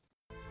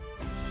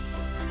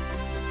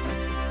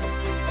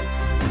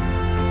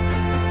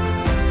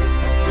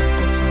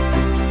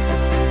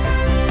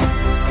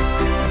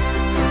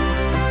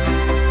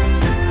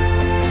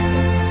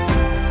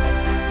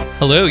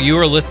Hello, you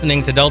are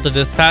listening to Delta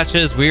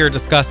Dispatches. We are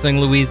discussing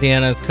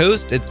Louisiana's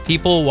coast, its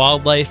people,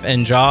 wildlife,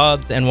 and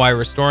jobs, and why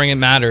restoring it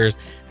matters.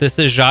 This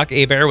is Jacques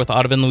Hebert with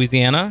Audubon,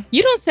 Louisiana.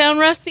 You don't sound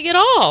rusty at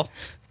all.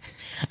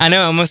 I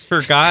know, I almost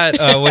forgot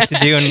what to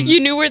do you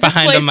knew where this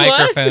behind place a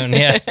microphone. Was?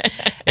 Yeah,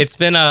 it's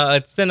been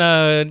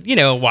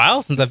a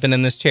while since I've been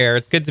in this chair.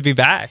 It's good to be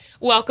back.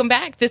 Welcome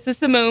back. This is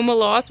Simone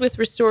Maloss with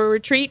Restore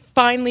Retreat,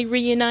 finally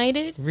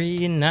reunited.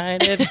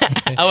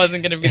 I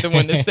wasn't going to be the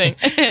one to sing.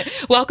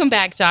 Welcome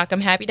back, Jacques. I'm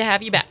happy to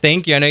have you back.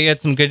 Thank you. I know you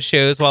had some good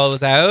shows while I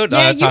was out.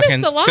 Yeah, you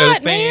talking missed a lot,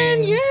 scoping,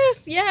 man.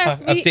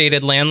 Yes.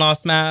 Updated land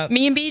loss map.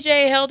 Me and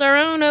BJ held our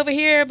own over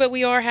here, but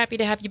we are happy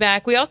to have you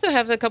back. We also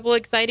have a couple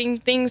exciting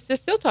things to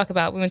still talk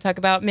about. We want to talk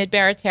about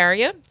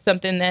Mid-Barataria,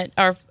 something that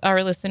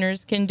our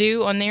listeners can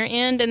do on their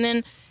end, and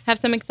then have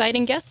some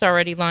exciting guests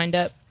already lined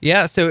up.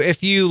 Yeah, so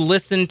if you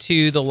listen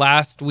to the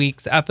last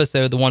week's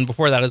episode, the one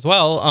before that as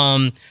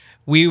well,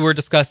 we were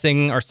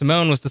discussing, or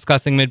Simone was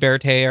discussing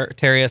Mid-Barataria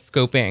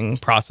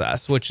scoping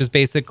process, which is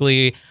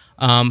basically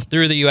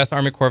through the U.S.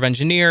 Army Corps of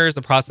Engineers,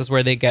 a process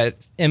where they get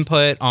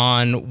input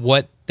on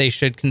what they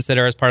should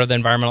consider as part of the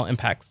environmental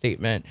impact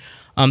statement.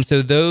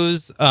 So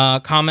those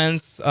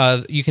comments,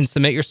 you can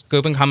submit your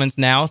scoping comments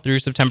now through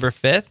September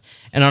 5th.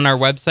 And on our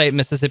website,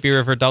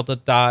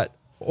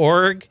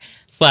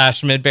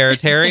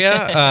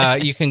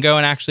 MississippiRiverDelta.org/Mid-Barataria, you can go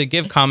and actually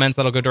give comments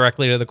that'll go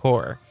directly to the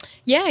Corps.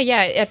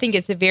 Yeah. I think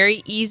it's a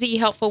very easy,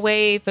 helpful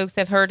way. Folks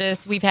have heard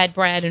us. We've had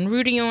Brad and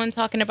Rudy on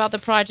talking about the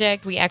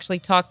project. We actually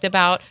talked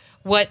about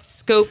what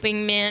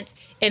scoping meant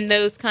and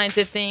those kinds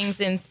of things.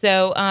 And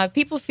so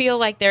people feel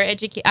like they're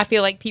educated. I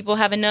feel like people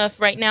have enough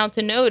right now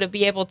to know to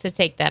be able to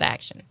take that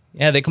action.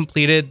 Yeah, they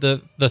completed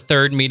the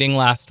third meeting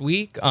last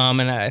week.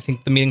 And I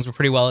think the meetings were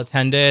pretty well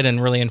attended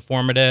and really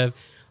informative.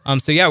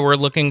 So yeah, we're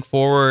looking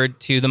forward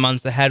to the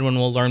months ahead when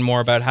we'll learn more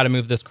about how to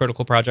move this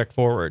critical project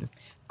forward.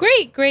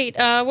 Great. What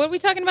are we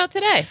talking about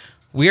today?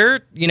 We're,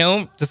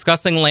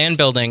 discussing land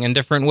building in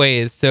different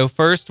ways. So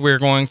first, we're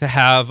going to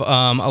have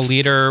a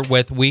leader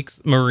with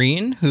Weeks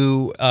Marine,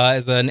 who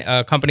is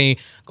a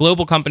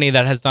global company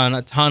that has done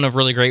a ton of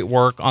really great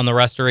work on the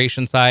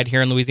restoration side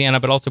here in Louisiana,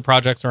 but also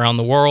projects around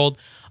the world.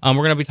 We're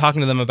going to be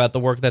talking to them about the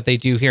work that they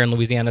do here in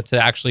Louisiana to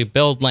actually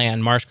build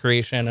land, marsh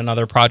creation, and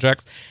other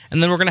projects.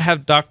 And then we're going to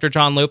have Dr.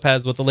 John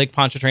Lopez with the Lake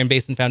Pontchartrain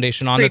Basin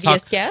Foundation on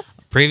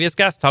previous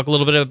guest, talk a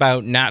little bit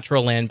about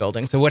natural land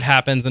building. So what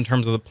happens in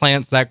terms of the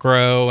plants that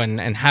grow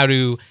and how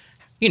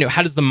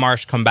does the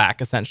marsh come back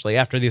essentially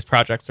after these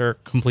projects are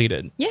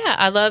completed? Yeah,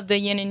 I love the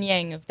yin and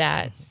yang of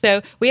that.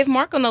 So we have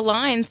Mark on the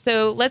line.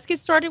 So let's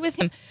get started with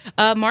him.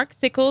 Mark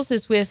Sickles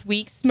is with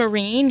Weeks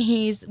Marine.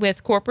 He's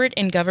with Corporate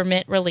and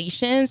Government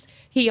Relations.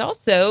 He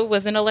also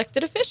was an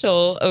elected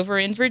official over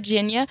in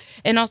Virginia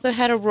and also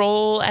had a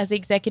role as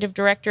Executive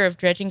Director of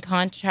Dredging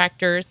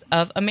Contractors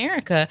of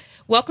America.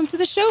 Welcome to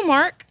the show,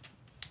 Mark.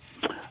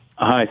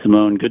 Hi,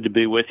 Simone. Good to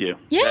be with you.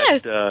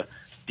 Yes. That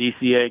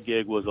DCA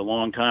gig was a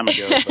long time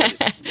ago,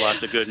 but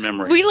lots of good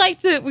memories. We like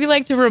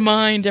to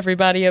remind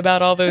everybody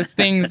about all those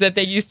things that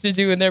they used to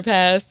do in their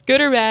past,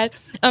 good or bad.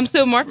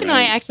 So Mark and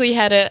I actually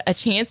had a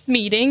chance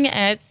meeting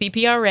at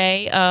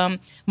CPRA.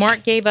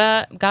 Mark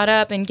got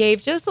up and gave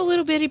just a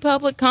little bitty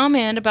public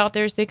comment about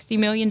their $60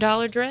 million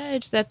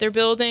dredge that they're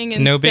building.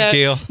 And no big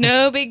deal.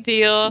 No big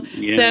deal.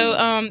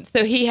 Yeah.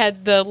 So he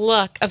had the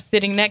luck of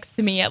sitting next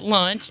to me at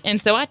lunch, and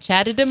so I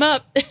chatted him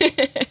up.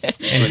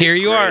 And here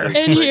you are.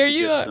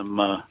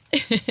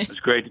 It was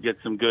great to get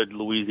some good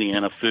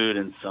Louisiana food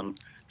and some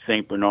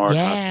St. Bernard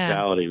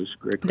hospitality. It was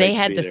great. They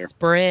had the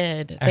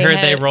spread. I heard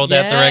they rolled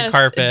out the red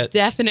carpet.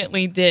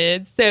 Definitely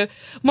did. So,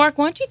 Mark,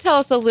 why don't you tell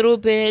us a little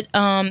bit?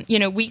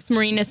 Weeks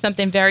Marine is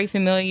something very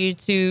familiar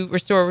to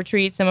Restore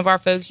Retreat. Some of our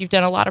folks, you've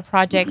done a lot of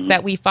projects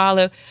that we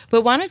follow.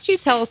 But why don't you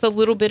tell us a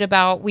little bit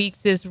about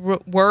Weeks'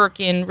 work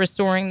in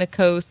restoring the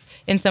coast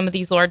in some of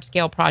these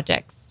large-scale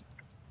projects?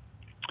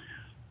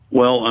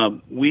 Well,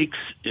 Weeks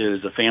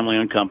is a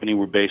family-owned company.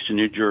 We're based in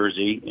New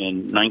Jersey.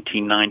 In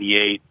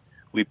 1998,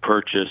 we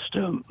purchased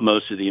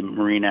most of the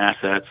marine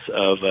assets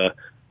of a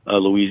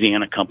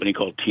Louisiana company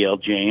called T.L.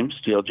 James.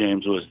 T.L.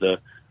 James was the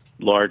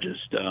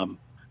largest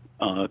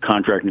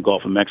contract in the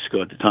Gulf of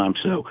Mexico at the time.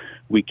 So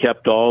we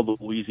kept all the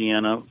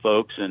Louisiana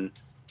folks, and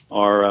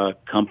our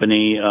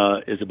company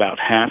is about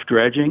half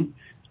dredging.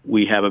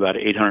 We have about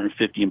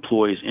 850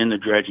 employees in the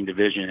dredging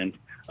division, and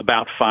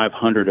about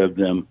 500 of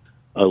them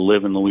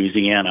live in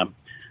Louisiana.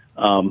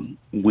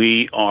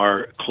 We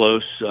are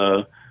close.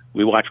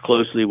 We watch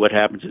closely what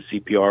happens at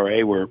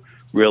CPRA. We're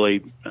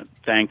really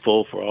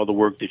thankful for all the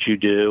work that you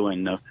do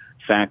and the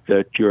fact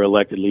that your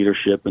elected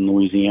leadership in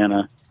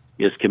Louisiana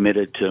is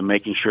committed to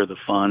making sure the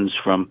funds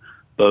from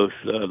both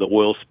the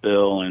oil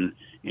spill and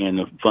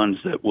the funds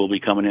that will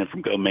be coming in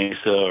from Go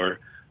Mesa are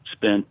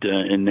spent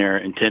in their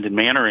intended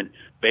manner. And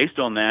based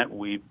on that,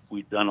 we've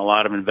done a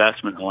lot of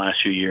investment in the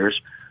last few years.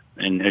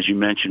 And as you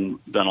mentioned,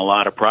 done a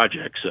lot of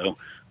projects. So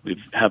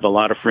we have a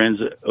lot of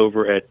friends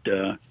over at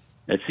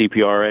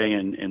CPRA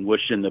and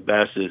wish them the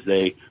best as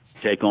they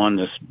take on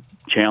this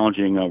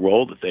challenging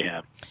role that they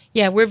have.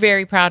 Yeah, we're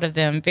very proud of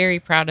them,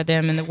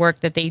 and the work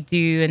that they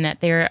do, and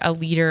that they're a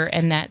leader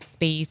in that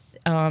space.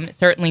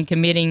 Certainly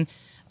committing,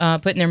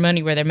 putting their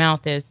money where their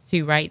mouth is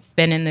too, right?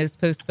 Spending those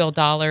post-bill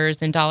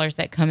dollars and dollars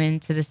that come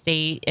into the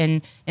state,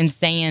 and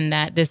saying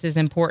that this is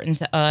important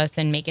to us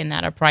and making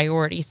that a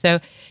priority. So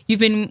you've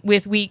been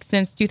with Weeks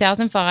since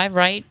 2005,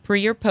 right?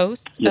 Pre or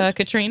post, yes.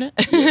 Katrina?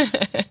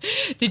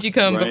 Yes. Did you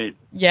come? Right.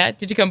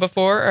 Did you come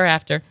before or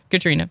after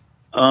Katrina?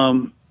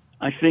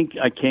 I think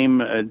I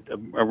came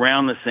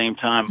around the same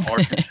time. Our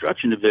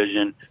construction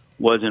division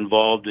was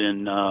involved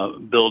in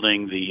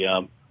building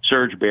the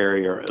surge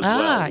barrier as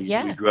well.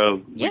 We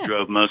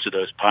drove most of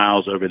those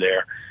piles over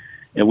there,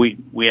 and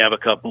we have a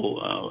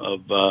couple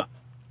of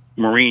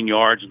marine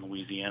yards in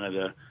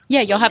Louisiana.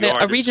 You'll have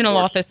a regional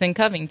office in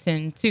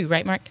Covington too,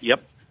 right, Mark?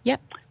 Yep.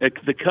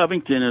 The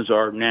Covington is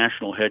our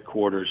national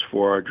headquarters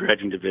for our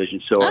dredging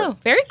division. So our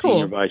very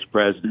cool. Senior Vice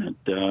President,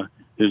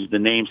 who's the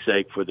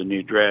namesake for the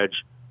new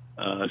dredge,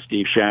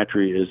 Steve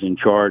Shatry, is in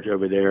charge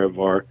over there of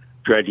our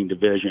dredging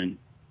division.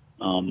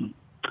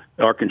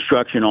 Our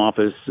construction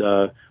office,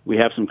 we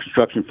have some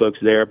construction folks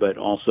there, but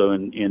also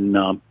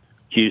in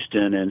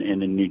Houston and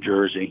in New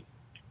Jersey,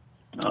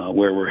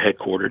 where we're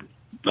headquartered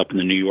up in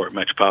the New York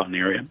metropolitan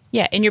area.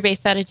 Yeah, and you're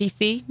based out of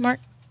D.C., Mark?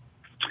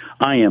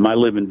 I am. I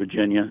live in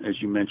Virginia,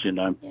 as you mentioned.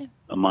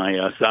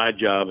 My side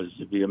job is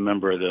to be a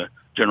member of the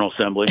General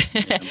Assembly.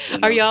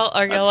 Are y'all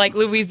like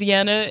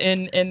Louisiana,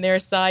 and their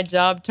side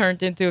job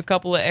turned into a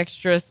couple of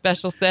extra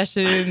special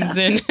sessions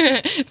and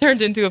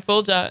turned into a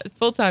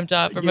full-time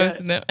job for most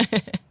of them?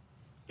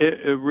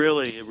 It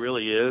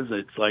really is.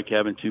 It's like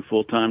having two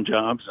full-time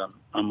jobs.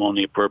 I'm on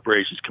the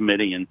Appropriations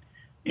Committee,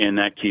 and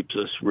that keeps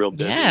us real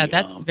busy. Yeah,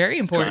 that's very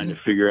important. Trying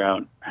to figure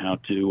out how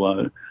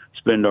to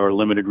spend our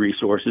limited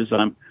resources.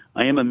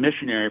 I am a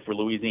missionary for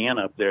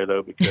Louisiana up there,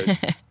 though, because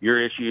your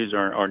issues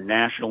are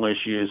national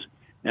issues,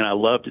 and I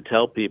love to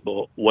tell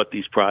people what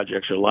these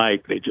projects are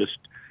like. They just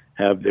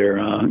have their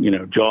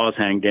jaws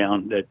hang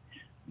down that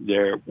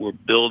we're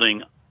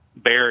building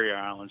barrier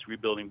islands,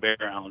 rebuilding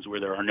barrier islands where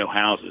there are no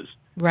houses.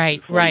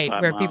 Right,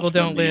 where people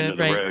don't live,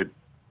 right? Road.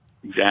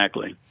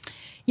 Exactly.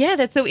 Yeah,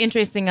 that's so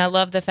interesting. I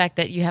love the fact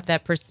that you have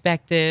that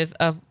perspective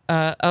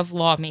of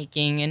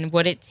lawmaking and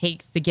what it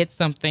takes to get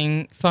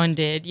something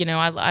funded.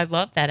 I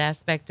love that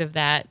aspect of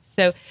that.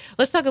 So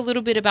let's talk a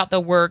little bit about the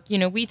work.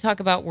 We talk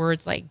about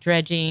words like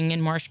dredging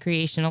and marsh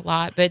creation a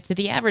lot, but to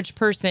the average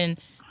person,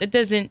 that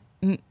doesn't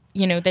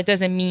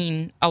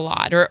mean a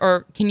lot.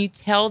 Or can you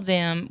tell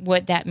them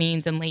what that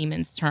means in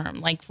layman's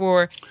term? Like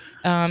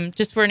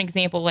just for an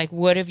example, like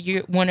what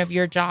one of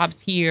your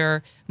jobs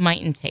here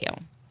might entail?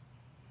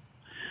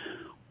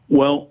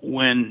 Well,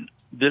 when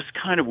this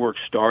kind of work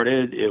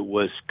started, it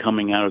was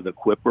coming out of the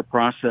QIPRA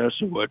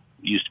process, or what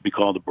used to be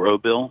called the Bro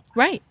Bill.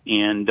 Right.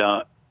 And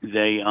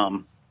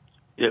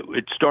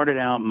it started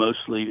out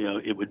mostly,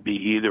 it would be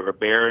either a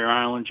barrier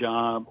island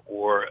job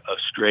or a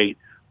straight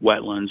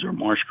wetlands or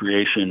marsh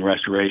creation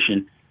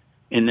restoration.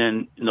 And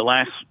then in the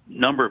last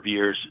number of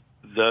years,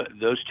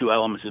 those two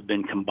elements have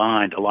been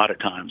combined a lot of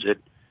times.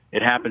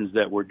 It happens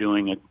that we're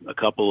doing a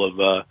couple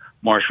of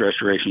marsh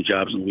restoration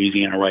jobs in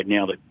Louisiana right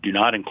now that do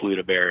not include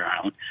a barrier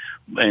island,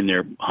 and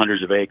they're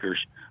hundreds of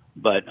acres.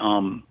 But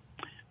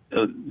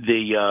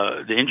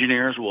the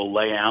engineers will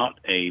lay out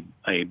a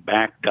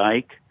back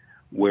dike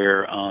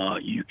where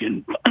you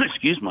can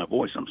excuse my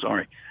voice, I'm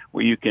sorry,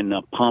 where you can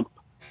pump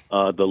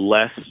the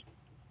less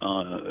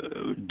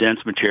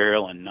dense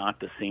material and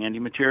not the sandy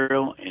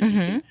material,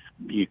 and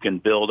you can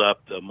build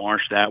up the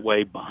marsh that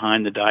way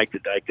behind the dike. The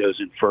dike goes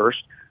in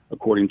first,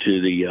 according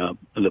to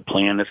the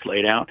plan that's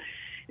laid out.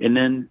 And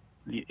then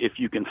if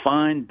you can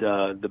find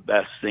the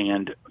best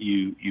sand,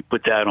 you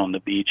put that on the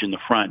beach in the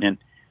front. And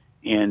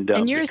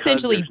you're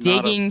essentially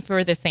digging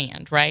for the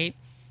sand, right?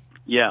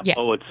 Yeah.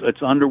 Oh,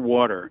 it's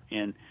underwater,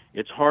 and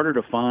it's harder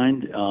to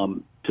find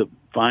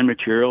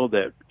material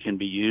that can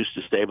be used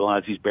to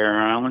stabilize these barrier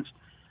islands.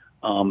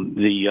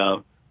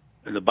 The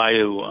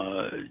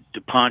Bayou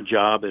DuPont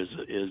job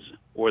the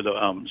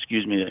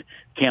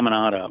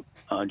Caminada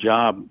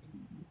job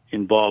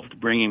involved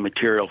bringing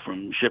material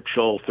from Ship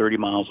Shoal 30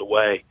 miles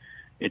away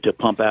to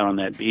pump out on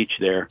that beach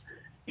there.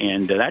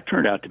 And that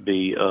turned out to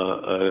be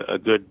a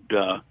good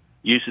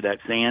use of that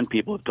sand.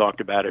 People have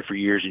talked about it for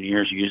years and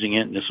years using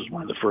it, and this was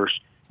one of the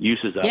first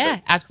uses of it. Yeah,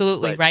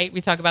 absolutely, right?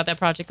 We talk about that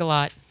project a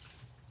lot.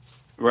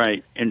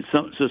 Right. And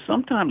so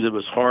sometimes it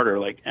was harder,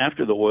 like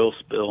after the oil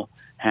spill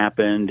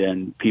happened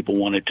and people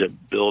wanted to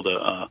build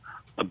a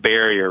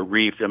barrier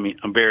reef,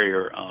 a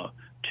barrier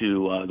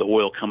to the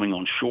oil coming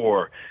on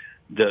shore.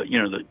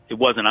 It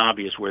wasn't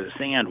obvious where the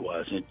sand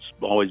was. It's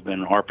always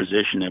been our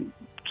position that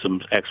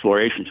some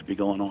exploration should be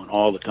going on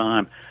all the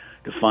time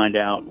to find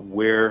out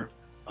where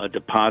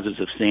deposits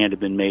of sand have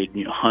been made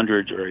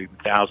hundreds or even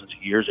thousands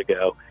of years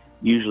ago.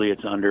 Usually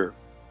it's under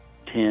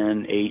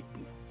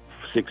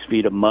 6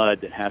 feet of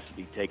mud that has to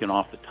be taken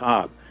off the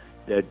top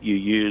that you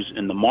use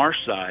in the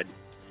marsh side,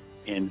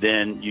 and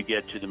then you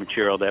get to the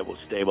material that will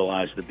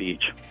stabilize the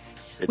beach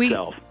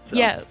itself.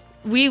 Yeah.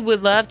 we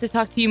would love to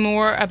talk to you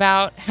more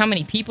about how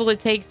many people it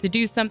takes to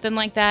do something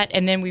like that.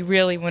 And then we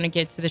really want to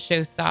get to the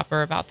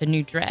showstopper about the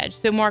new dredge.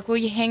 So, Mark, will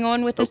you hang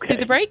on with us through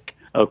the break?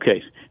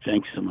 Okay.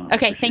 Thanks so much.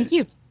 Okay. Thank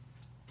you.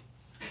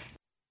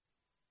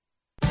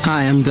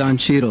 Hi, I'm Don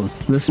Cheadle.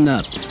 Listen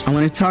up. I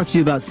want to talk to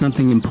you about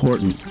something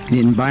important, the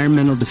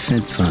Environmental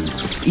Defense Fund.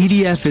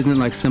 EDF isn't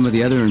like some of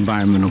the other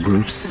environmental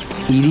groups.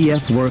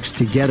 EDF works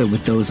together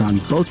with those on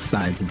both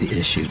sides of the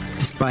issue.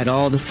 Despite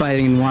all the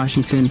fighting in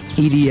Washington,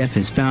 EDF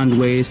has found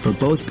ways for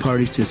both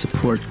parties to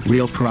support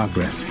real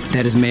progress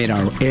that has made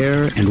our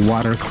air and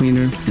water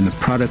cleaner and the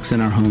products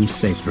in our homes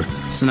safer.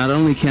 So not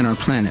only can our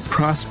planet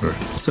prosper,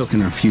 so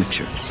can our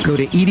future. Go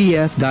to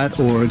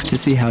edf.org to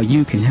see how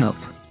you can help.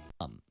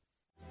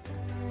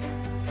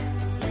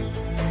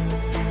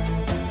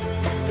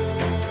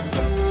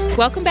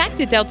 Welcome back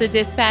to Delta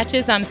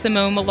Dispatches. I'm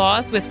Simone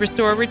Maloz with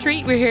Restore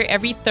Retreat. We're here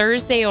every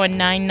Thursday on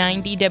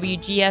 990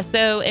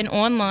 WGSO and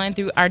online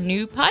through our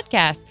new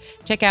podcast.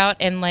 Check out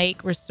and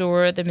like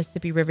Restore the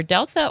Mississippi River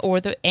Delta or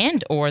the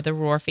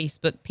Roar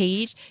Facebook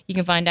page. You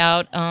can find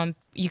out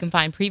you can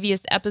find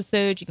previous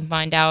episodes. You can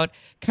find out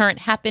current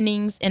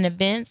happenings and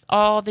events,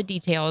 all the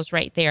details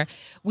right there.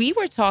 We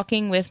were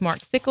talking with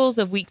Mark Sickles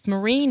of Weeks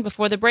Marine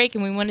before the break,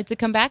 and we wanted to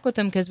come back with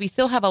him because we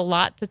still have a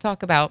lot to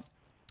talk about.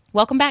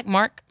 Welcome back,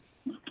 Mark.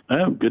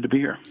 Oh, good to be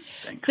here.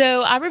 Thanks.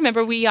 So I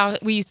remember we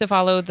used to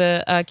follow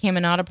the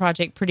Caminata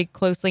project pretty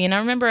closely, and I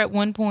remember at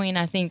one point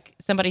I think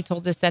somebody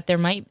told us that there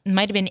might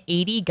have been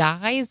 80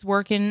 guys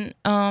working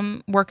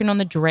on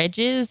the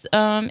dredges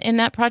in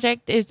that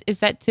project. Is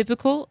that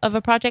typical of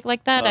a project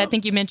like that? I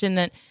think you mentioned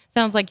that.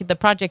 Sounds like the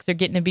projects are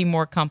getting to be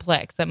more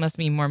complex. That must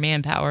mean more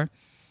manpower.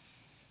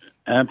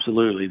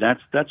 Absolutely,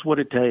 that's what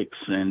it takes,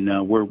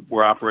 and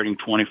we're operating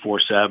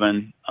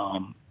 24/7.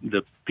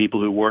 The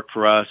people who work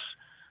for us.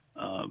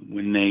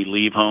 When they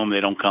leave home,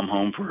 they don't come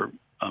home for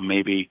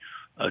maybe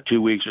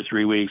 2 weeks or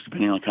 3 weeks,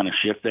 depending on the kind of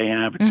shift they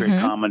have. It's very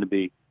common to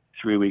be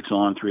 3 weeks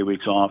on, 3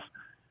 weeks off.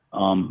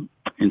 And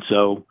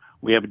so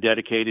we have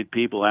dedicated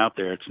people out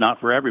there. It's not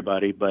for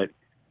everybody, but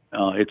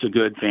it's a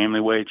good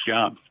family wage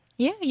job.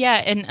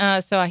 Yeah.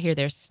 And so I hear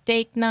there's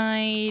steak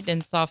night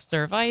and soft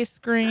serve ice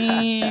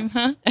cream,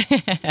 huh?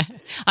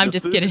 I'm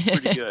just kidding.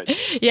 Pretty good.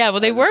 Yeah, well,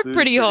 they work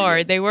pretty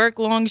hard. They work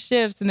long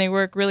shifts and they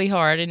work really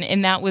hard.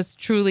 And that was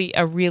truly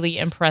a really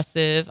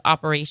impressive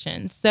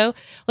operation. So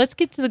let's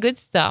get to the good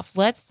stuff.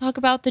 Let's talk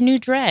about the new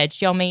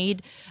dredge. Y'all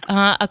made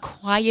a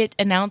quiet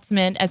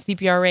announcement at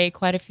CPRA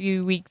quite a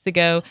few weeks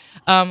ago.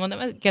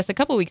 I guess a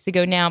couple weeks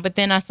ago now. But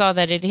then I saw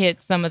that it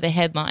hit some of the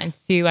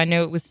headlines too. I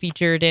know it was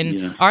featured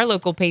in our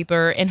local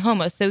paper in Homa.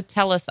 So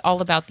tell us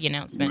all about the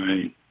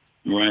announcement.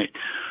 Right.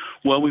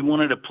 Well, we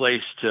wanted a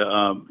place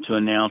to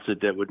announce it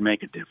that would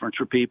make a difference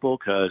for people,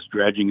 because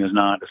dredging is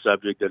not a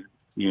subject that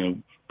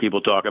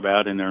people talk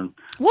about in their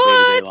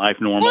day-to-day life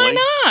normally.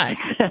 Why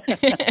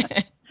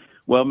not?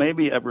 Well,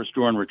 maybe at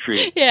Restore and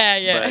Retreat.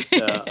 Yeah.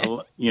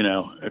 But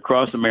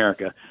across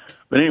America.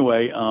 But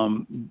anyway,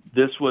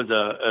 this was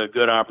a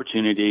good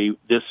opportunity.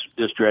 This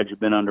dredge had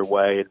been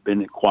underway. It had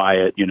been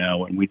quiet,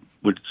 and we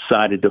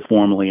decided to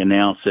formally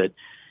announce it.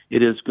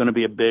 It is going to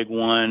be a big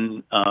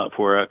one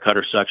for a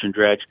cutter suction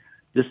dredge.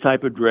 This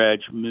type of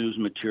dredge moves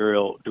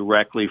material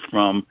directly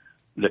from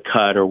the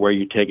cut or where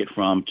you take it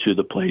from to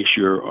the place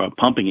you're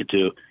pumping it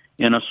to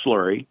in a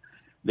slurry.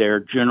 They're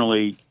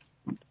generally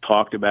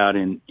talked about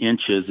in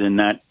inches, in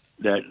that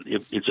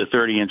if it's a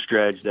 30-inch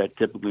dredge, that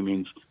typically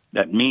means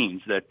that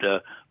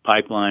the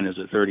pipeline is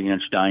a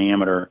 30-inch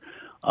diameter.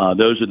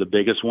 Those are the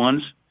biggest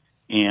ones.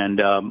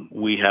 And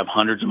we have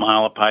hundreds of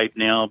miles of pipe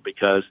now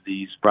because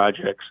these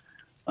projects,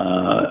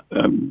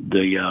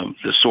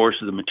 the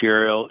source of the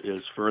material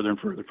is further and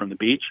further from the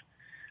beach.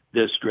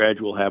 This dredge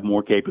will have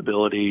more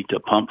capability to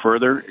pump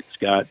further. It's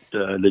got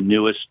the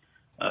newest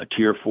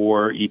Tier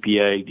 4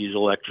 EPA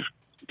diesel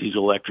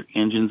electric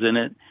engines in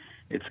it.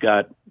 It's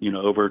got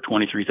over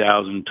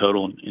 23,000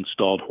 total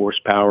installed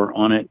horsepower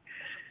on it.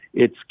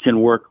 It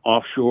can work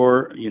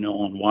offshore,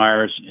 on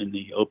wires in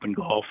the open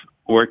Gulf,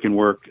 or it can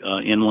work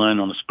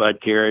inland on a spud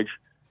carriage.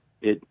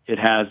 It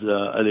has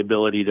the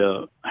ability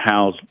to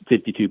house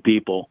 52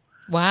 people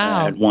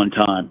at one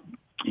time.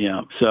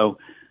 Yeah, so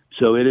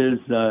it is.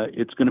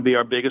 It's going to be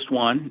our biggest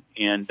one.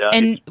 And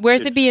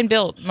where's it being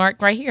built, Mark?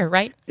 Right here,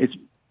 right? It's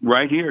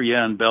right here,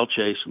 in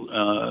Belchase,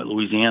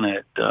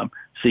 Louisiana, at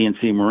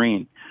CNC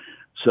Marine.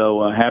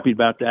 So happy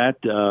about that.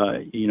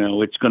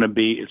 It's going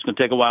to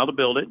take a while to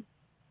build it.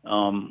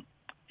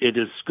 It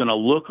is going to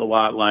look a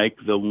lot like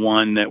the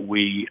one that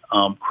we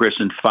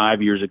christened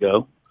 5 years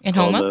ago. In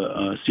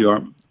Homa?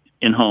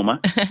 In Homa.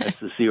 That's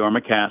the C.R.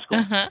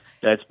 McCaskill.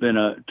 That's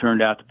been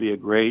turned out to be a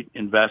great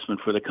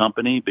investment for the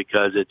company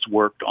because it's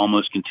worked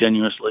almost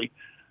continuously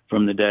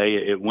from the day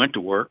it went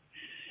to work.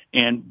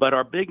 But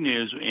our big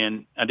news,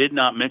 and I did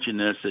not mention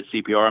this at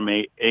CPRA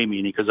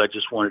meeting because I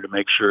just wanted to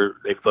make sure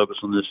they focus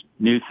on this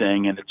new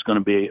thing, and it's going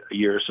to be a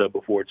year or so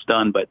before it's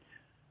done. But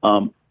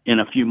in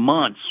a few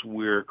months,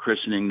 we're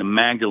christening the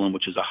Magdalene,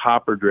 which is a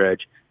hopper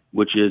dredge,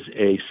 which is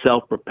a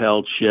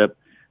self-propelled ship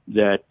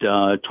that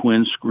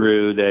twin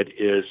screw that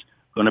is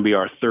going to be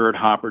our third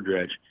hopper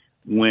dredge.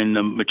 When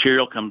the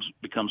material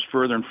becomes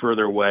further and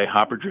further away,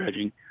 hopper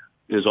dredging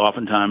is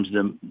oftentimes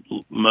the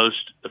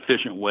most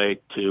efficient way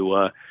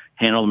to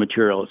handle the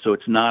material. So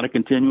it's not a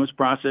continuous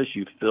process.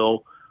 You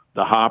fill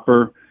the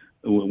hopper.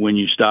 When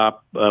you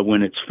stop,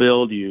 when it's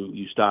filled,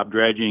 you stop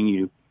dredging.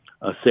 You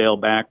sail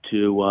back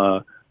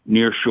to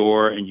near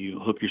shore, and you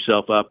hook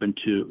yourself up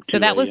into. So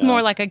that was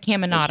more like a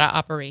Caminata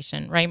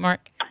operation, right,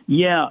 Mark?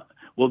 Yeah.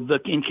 Well,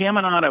 in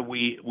Caminata,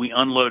 we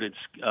unloaded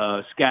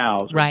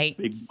scows, right?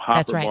 Big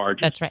hopper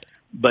barges. That's right.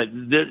 But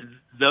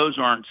those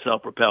aren't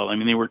self-propelled. I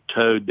mean, they were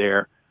towed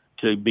there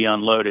to be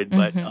unloaded,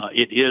 but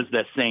it is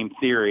that same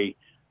theory,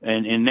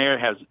 and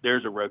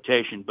there's a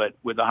rotation. But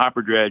with the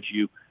hopper dredge,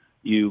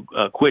 you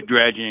quit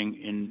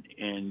dredging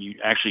and you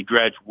actually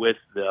dredge with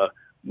the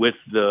let's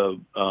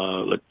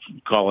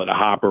call it a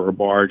hopper or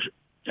barge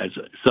as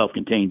a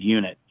self-contained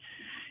unit,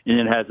 and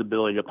it has the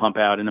ability to pump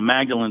out. And the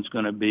Magdalene's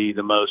going to be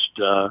the most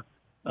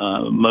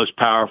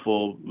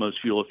powerful, most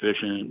fuel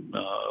efficient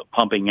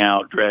pumping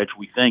out dredge,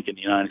 we think, in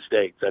the United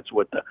States. That's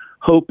what the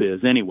hope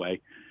is anyway.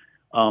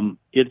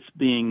 It's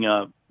being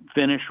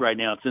finished right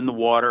now. It's in the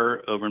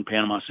water over in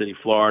Panama City,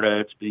 Florida.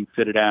 It's being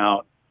fitted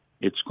out.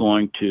 It's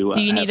going to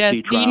Do you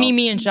need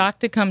me and Jacques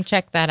to come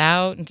check that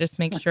out and just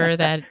make sure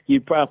that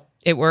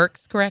it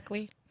works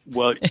correctly?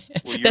 Well,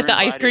 that the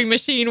ice cream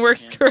machine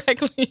works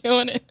correctly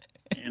on it.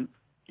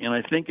 And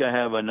I think I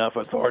have enough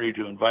authority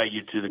to invite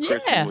you to the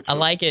Christmas, which I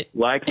like it.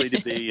 Likely to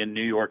be in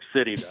New York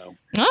City, though.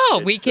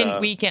 Oh, we can.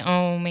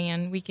 Oh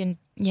man, we can.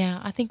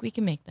 Yeah, I think we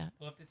can make that.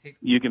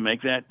 You can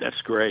make that.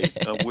 That's great.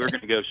 We're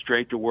going to go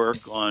straight to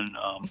work on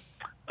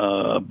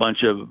a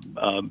bunch of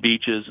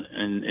beaches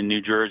in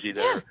New Jersey.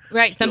 That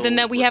right. Something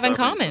that we have in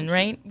common,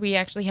 right? We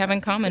actually have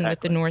in common with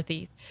the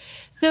Northeast.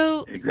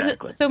 So,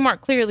 so Mark,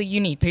 clearly you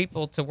need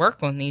people to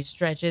work on these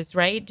dredges,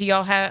 right? Do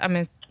y'all have? I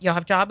mean, y'all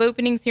have job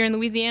openings here in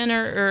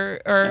Louisiana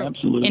or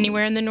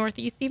anywhere in the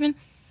Northeast, even?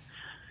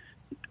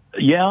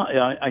 Yeah,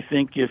 I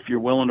think if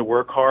you're willing to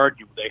work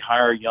hard, they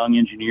hire young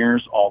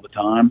engineers all the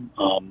time.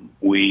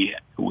 We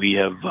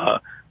have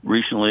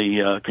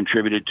recently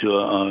contributed to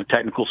a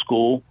technical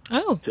school.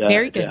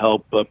 Very good. To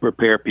help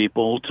prepare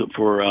people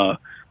for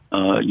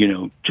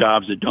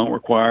jobs that don't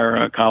require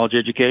a college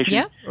education.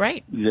 Yeah,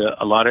 right.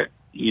 A lot of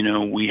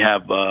we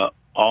have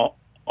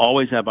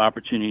always have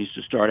opportunities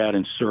to start out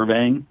in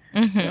surveying,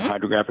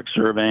 hydrographic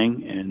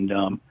surveying,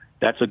 and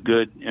that's a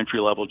good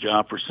entry-level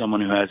job for someone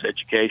who has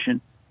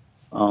education.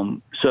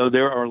 So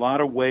there are a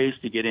lot of ways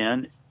to get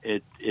in.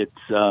 It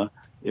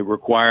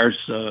requires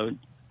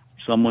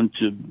someone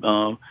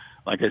to,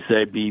 like I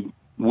say, be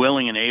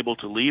willing and able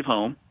to leave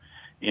home,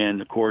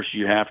 and of course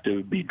you have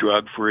to be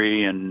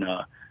drug-free and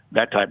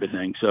that type of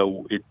thing.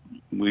 So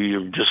we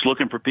are just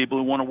looking for people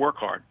who want to work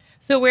hard.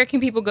 So where can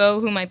people go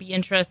who might be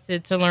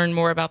interested to learn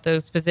more about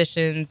those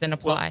positions and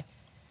apply?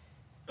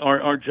 Well,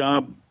 our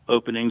job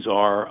openings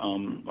are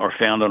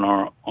found on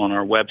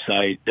our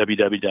website,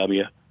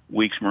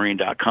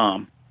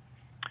 www.weeksmarine.com,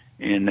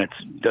 and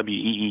that's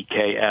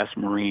WEEKS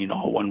Marine,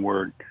 all one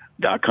word,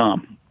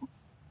 .com.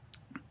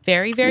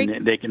 Very, very.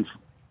 And they can.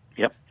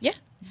 Yep. Yeah.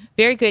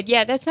 Very good.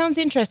 Yeah, that sounds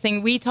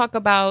interesting. We talk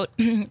about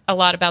a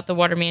lot about the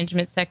water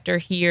management sector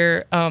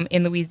here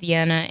in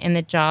Louisiana and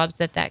the jobs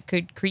that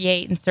could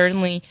create, and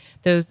certainly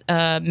those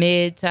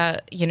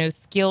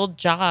skilled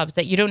jobs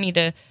that you don't need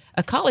a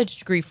college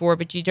degree for,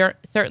 but you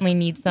certainly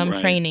need some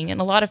training.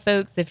 And a lot of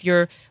folks, if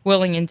you're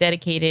willing and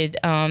dedicated,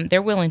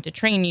 they're willing to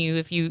train you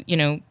if you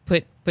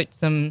put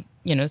some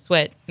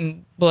sweat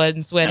and blood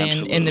and sweat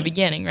in the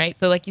beginning, right?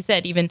 So like you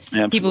said, even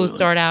people who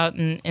start out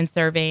in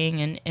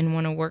surveying and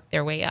want to work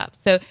their way up.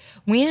 So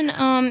when,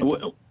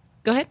 go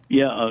ahead.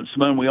 Yeah,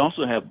 Simone, we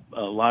also have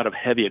a lot of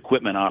heavy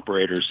equipment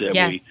operators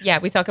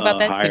that we talk about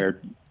that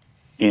hired. Too.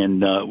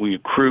 And we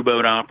have crew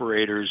boat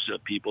operators,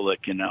 people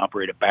that can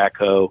operate a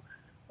backhoe,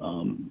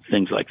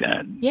 things like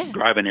that. Yeah.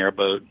 Drive an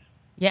airboat.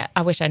 Yeah,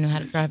 I wish I knew how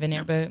to drive an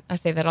airboat. I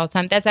say that all the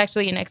time. That's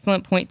actually an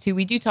excellent point, too.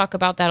 We do talk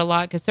about that a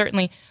lot because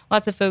certainly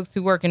lots of folks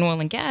who work in oil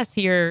and gas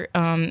here,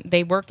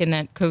 they work in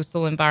that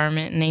coastal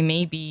environment, and they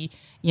may be,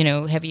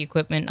 heavy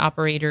equipment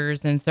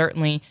operators, and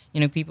certainly,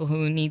 people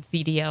who need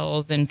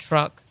CDLs and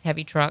trucks,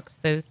 heavy trucks,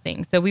 those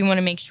things. So we want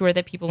to make sure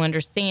that people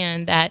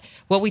understand that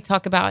what we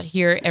talk about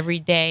here every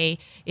day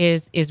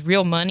is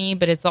real money,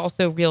 but it's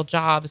also real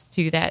jobs,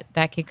 too,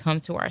 that could come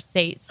to our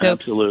state. So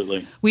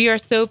absolutely. We are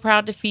so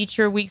proud to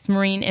feature Weeks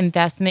Marine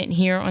Investment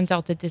here on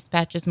Delta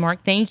Dispatches.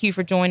 Mark, thank you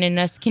for joining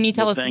us. Can you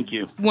tell us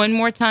one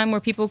more time where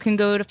people can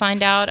go to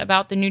find out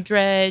about the new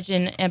dredge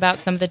and about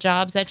some of the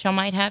jobs that y'all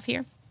might have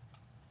here?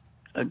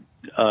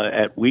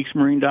 At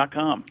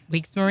weeksmarine.com.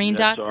 Weeksmarine.com.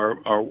 That's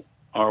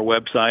our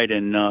website,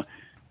 and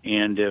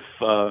if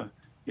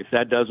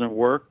that doesn't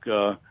work,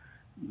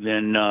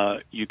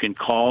 then you can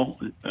call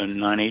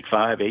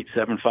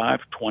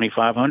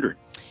 985-875-2500.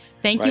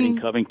 Thank right you. In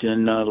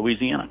Covington,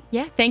 Louisiana.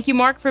 Yeah, thank you,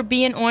 Mark, for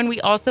being on.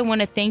 We also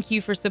want to thank you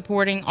for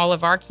supporting all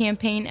of our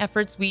campaign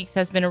efforts. Weeks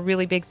has been a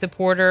really big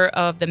supporter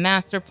of the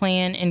master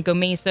plan and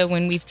GOMESA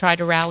when we've tried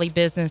to rally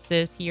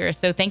businesses here.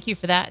 So thank you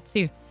for that,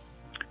 too.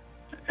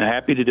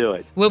 Happy to do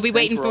it. We'll be Thanks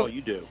waiting for for all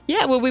you do.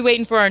 Yeah, we'll be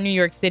waiting for our New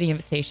York City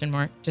invitation,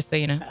 Mark, just so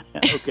you know.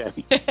 Okay.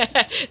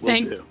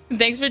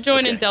 Thanks for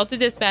joining Delta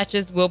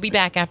Dispatches. We'll be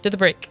back after the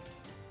break.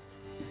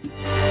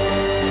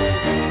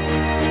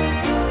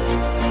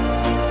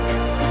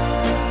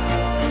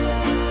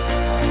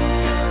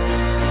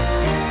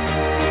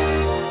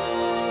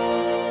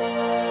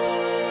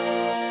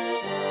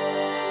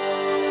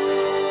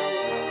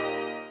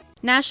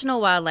 National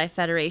Wildlife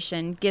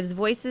Federation gives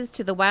voices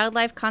to the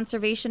wildlife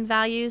conservation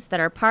values that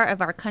are part of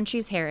our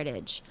country's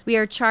heritage. We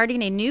are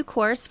charting a new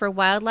course for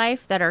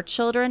wildlife that our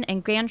children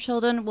and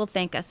grandchildren will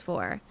thank us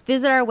for.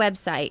 Visit our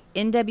website,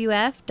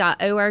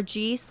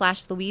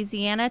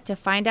 nwf.org/Louisiana, to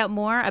find out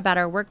more about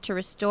our work to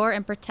restore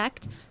and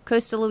protect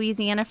coastal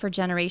Louisiana for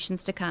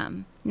generations to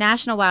come.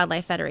 National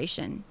Wildlife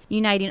Federation,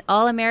 uniting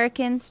all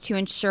Americans to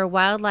ensure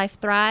wildlife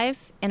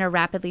thrive in a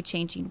rapidly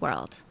changing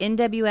world.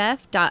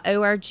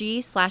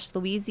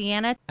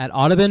 nwf.org/Louisiana. At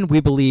Audubon,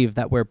 we believe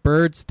that where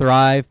birds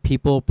thrive,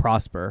 people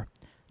prosper.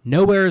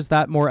 Nowhere is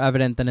that more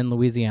evident than in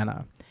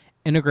Louisiana.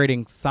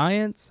 Integrating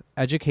science,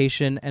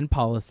 education, and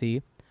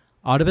policy,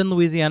 Audubon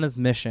Louisiana's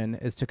mission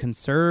is to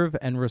conserve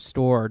and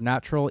restore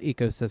natural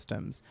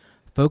ecosystems,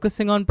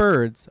 focusing on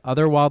birds,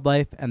 other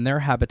wildlife, and their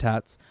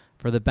habitats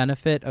for the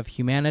benefit of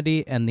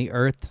humanity and the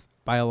Earth's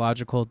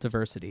biological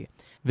diversity.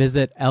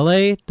 Visit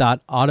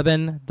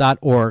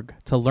la.audubon.org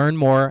to learn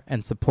more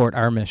and support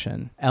our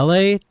mission.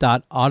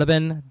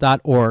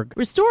 la.audubon.org.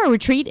 Restore a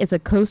Retreat is a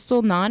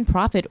coastal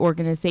nonprofit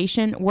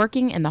organization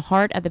working in the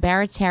heart of the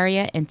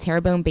Barataria and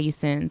Terrebonne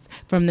basins,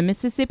 from the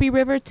Mississippi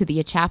River to the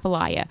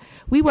Atchafalaya.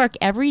 We work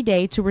every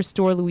day to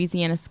restore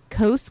Louisiana's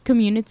coast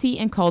community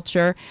and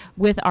culture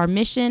with our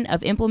mission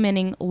of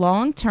implementing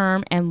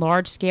long-term and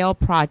large-scale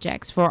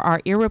projects for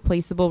our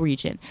irreplaceable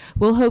region.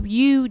 We'll hope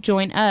you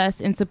join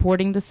us in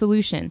supporting the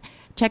solution.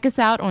 Check us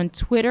out on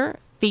Twitter,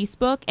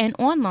 Facebook, and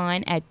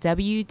online at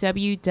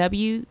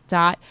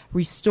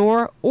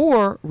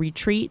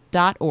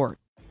www.restoreorretreat.org.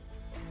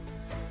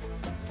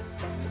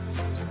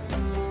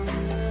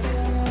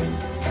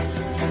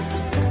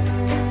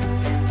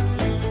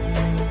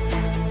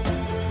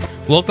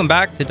 Welcome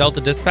back to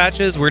Delta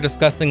Dispatches. We're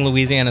discussing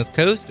Louisiana's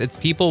coast, its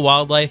people,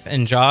 wildlife,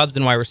 and jobs,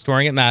 and why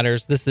restoring it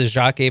matters. This is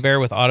Jacques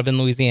Hebert with Audubon,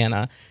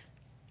 Louisiana.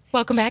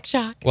 Welcome back,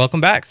 Jacques.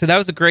 Welcome back. So that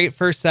was a great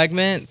first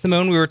segment.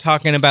 Simone, we were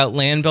talking about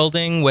land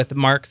building with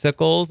Mark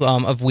Sickles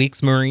of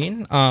Weeks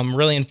Marine.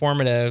 Really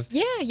informative.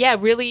 Yeah,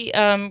 really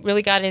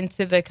got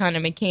into the kind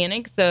of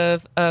mechanics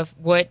of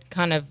what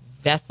kind of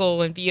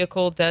vessel and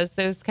vehicle does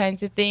those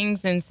kinds of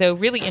things. And so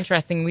really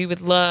interesting. We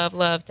would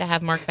love to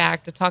have Mark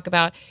back to talk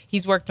about.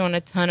 He's worked on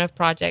a ton of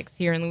projects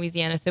here in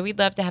Louisiana, so we'd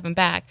love to have him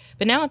back.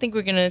 But now I think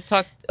we're going to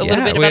talk a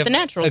little bit about the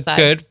natural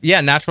side.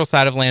 Natural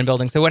side of land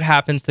building. So what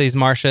happens to these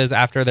marshes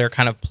after they're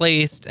kind of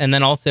placed, and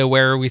then also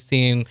where are we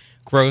seeing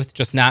growth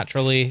just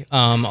naturally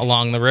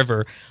along the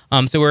river.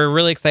 So we're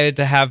really excited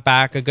to have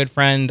back a good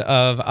friend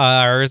of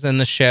ours in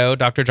the show,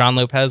 Dr. John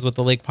Lopez with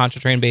the Lake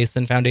Pontchartrain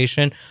Basin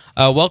Foundation.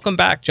 Welcome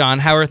back, John.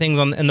 How are things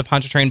in the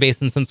Pontchartrain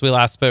Basin since we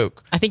last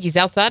spoke? I think he's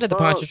outside of the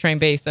Pontchartrain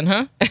Basin,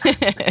 huh?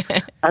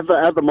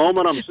 At the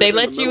moment, I'm they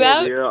let you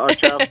out?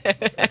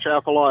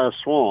 Atchafalaya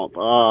Swamp.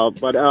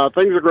 But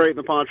things are great in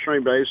the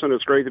Pontchartrain Basin.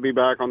 It's great to be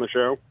back on the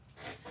show.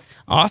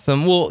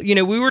 Awesome. Well,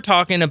 we were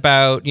talking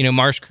about,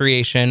 marsh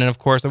creation, and of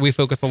course, we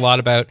focus a lot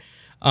about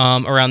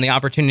around the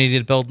opportunity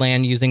to build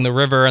land using the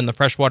river and the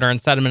freshwater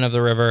and sediment of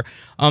the river.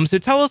 So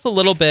tell us a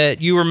little bit.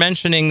 You were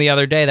mentioning the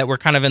other day that we're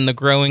kind of in the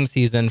growing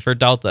season for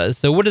deltas.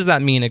 So what does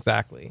that mean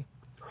exactly?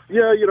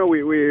 Yeah,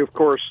 we of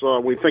course,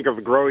 we think of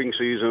the growing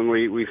season.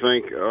 We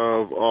think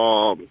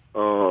of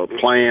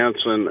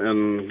plants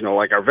and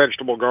like our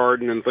vegetable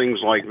garden and things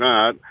like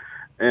that,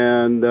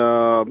 and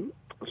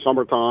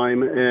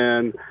summertime.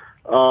 And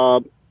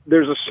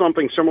there's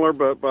something similar,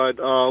 but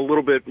a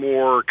little bit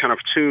more kind of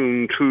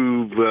tuned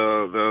to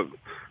the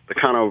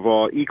kind of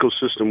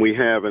ecosystem we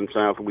have in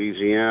South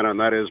Louisiana,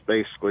 and that is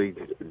basically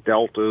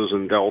deltas,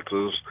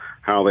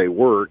 how they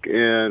work.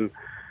 And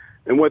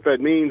what that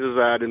means is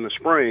that in the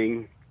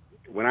spring,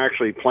 when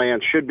actually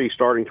plants should be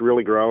starting to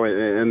really grow,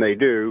 and they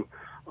do,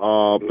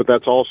 but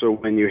that's also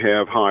when you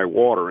have high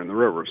water in the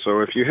river. So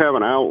if you have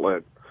an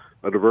outlet,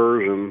 a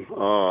diversion,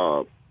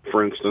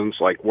 for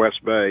instance, like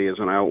West Bay is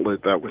an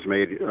outlet that was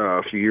made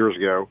a few years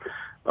ago.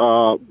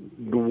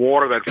 The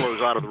water that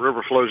flows out of the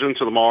river flows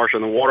into the marsh,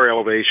 and the water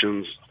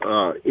elevations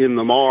in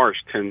the marsh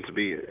tend to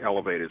be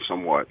elevated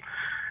somewhat.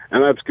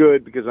 And that's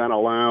good because that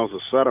allows the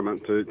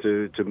sediment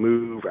to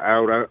move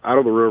out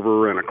of the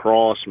river and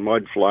across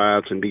mud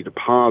flats and be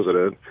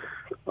deposited.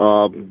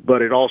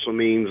 But it also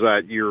means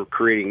that you're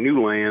creating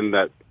new land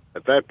that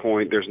at that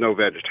point there's no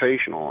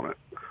vegetation on it.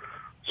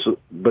 So,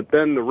 but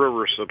then the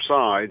river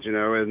subsides,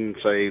 in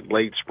say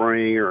late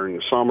spring or in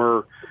the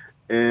summer,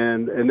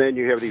 and then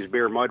you have these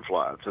bare mud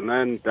flats, and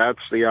then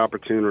that's the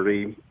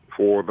opportunity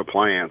for the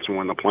plants. And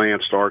when the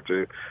plants start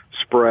to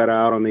spread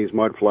out on these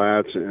mud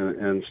flats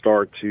and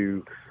start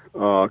to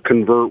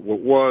convert what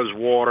was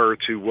water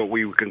to what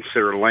we would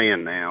consider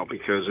land now,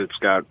 because it's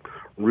got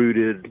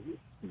rooted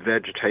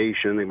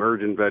vegetation,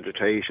 emergent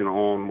vegetation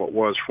on what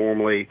was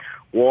formerly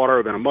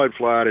water, then a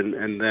mudflat,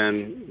 and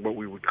then what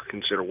we would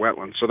consider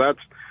wetlands. So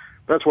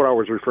that's what I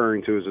was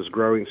referring to as this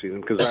growing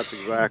season, because that's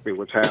exactly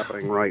what's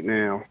happening right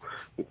now.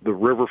 The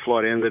river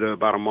flood ended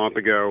about a month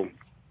ago,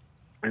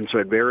 and so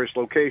at various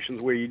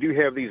locations where you do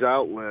have these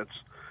outlets,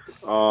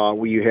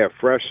 where you have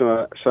fresh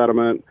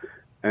sediment,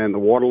 and the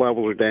water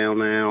levels are down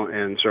now,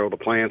 and so the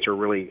plants are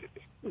really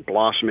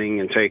blossoming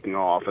and taking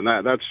off, and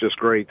that's just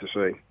great to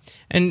see.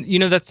 And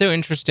that's so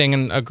interesting,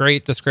 and a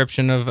great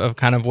description of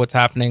kind of what's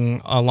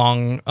happening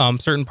along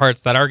certain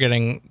parts that are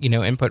getting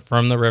input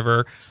from the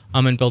river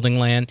and building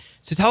land.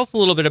 So tell us a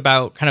little bit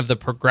about kind of the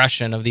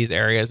progression of these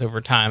areas over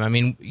time. I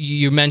mean,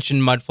 you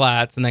mentioned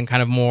mudflats, and then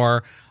kind of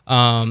more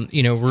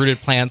rooted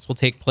plants will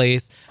take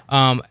place.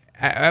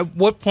 At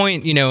what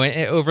point,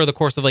 over the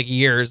course of like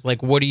years,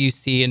 like what do you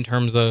see in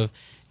terms of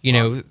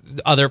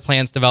other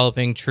plants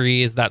developing,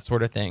 trees, that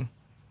sort of thing?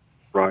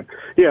 Right.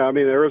 Yeah, I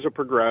mean, there is a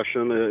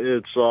progression.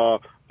 It's a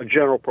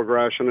general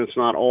progression. It's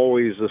not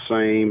always the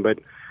same, but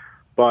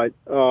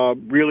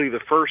really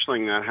the first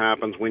thing that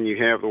happens when you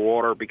have the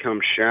water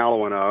become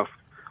shallow enough,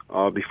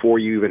 before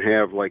you even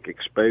have like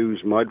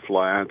exposed mud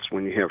flats,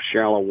 when you have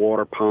shallow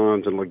water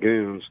ponds and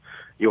lagoons,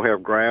 you'll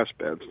have grass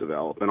beds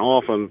develop. And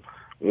often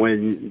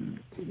when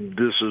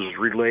this is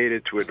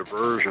related to a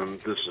diversion,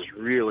 this is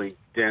really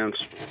dense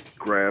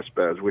grass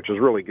beds, which is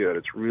really good.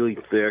 It's really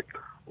thick,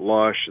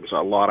 lush. It's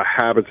a lot of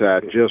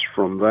habitat just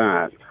from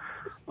that.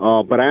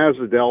 But as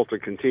the delta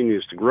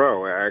continues to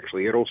grow,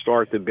 actually, it'll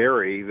start to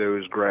bury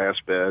those grass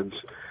beds.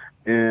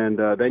 And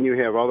then you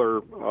have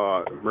other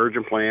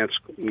emergent plants,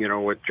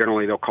 what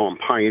generally they'll call them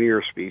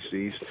pioneer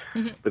species.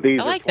 But these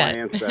are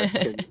plants that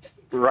can,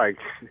 right.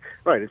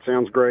 It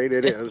sounds great.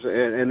 It is.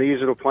 And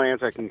these are the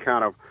plants that can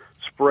kind of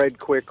spread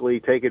quickly,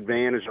 take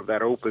advantage of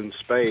that open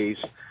space.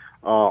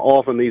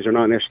 Often these are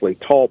not necessarily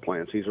tall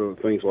plants. These are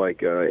things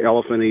like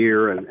elephant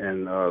ear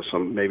and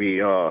some maybe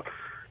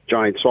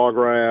giant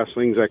sawgrass,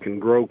 things that can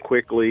grow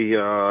quickly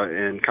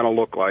and kind of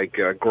look like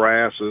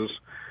grasses.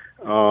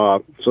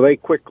 So they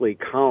quickly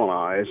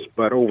colonize,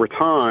 but over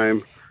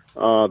time,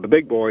 the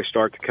big boys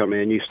start to come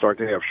in. You start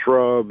to have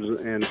shrubs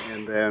and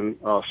then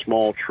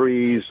small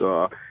trees.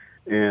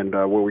 And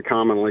what we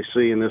commonly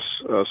see in this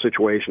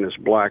situation is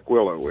black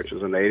willow, which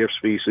is a native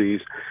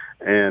species.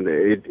 And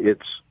it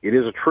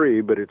is a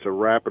tree, but it's a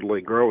rapidly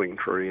growing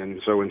tree.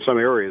 And so in some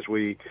areas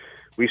we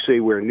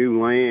see where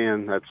new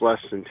land that's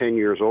less than 10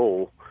 years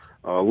old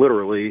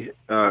literally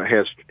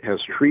has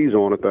trees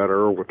on it that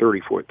are over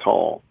 30 foot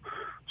tall.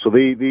 So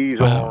these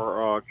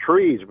are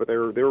trees, but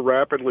they're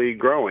rapidly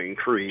growing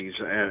trees,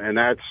 and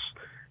that's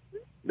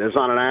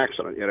not an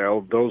accident.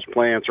 Those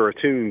plants are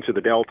attuned to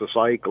the delta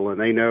cycle, and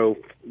they know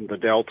the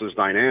delta is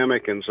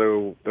dynamic, and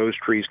so those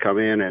trees come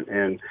in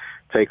and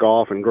take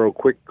off and grow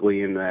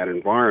quickly in that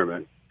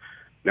environment.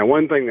 Now,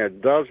 one thing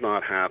that does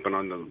not happen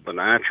on the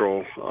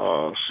natural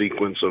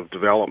sequence of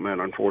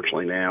development,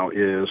 unfortunately now,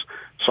 is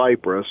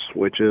cypress,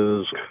 which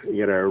is,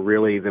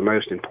 really the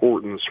most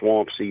important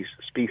swamp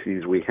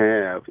species we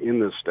have in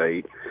the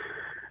state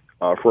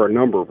for a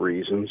number of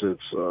reasons.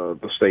 It's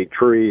the state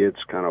tree.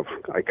 It's kind of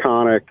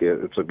iconic.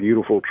 It's a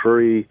beautiful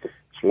tree.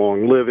 It's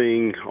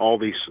long-living. All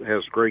these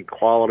has great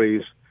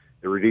qualities.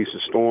 It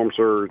reduces storm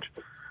surge.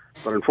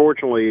 But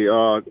unfortunately,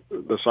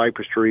 the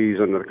cypress trees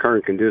under the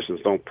current conditions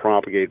don't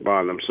propagate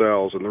by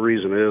themselves, and the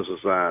reason is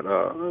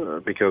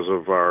that because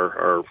of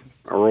our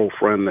old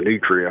friend the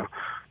nutria,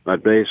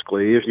 that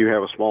basically if you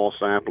have a small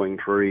sapling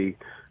tree,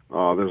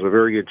 there's a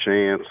very good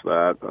chance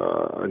that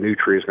a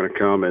nutria is going to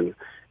come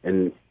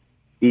and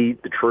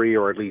eat the tree,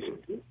 or at least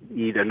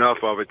eat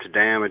enough of it to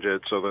damage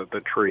it so that the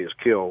tree is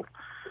killed.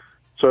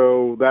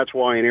 So that's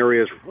why in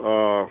areas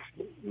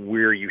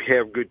where you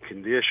have good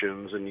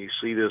conditions and you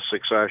see this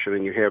succession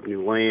and you have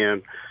new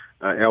land,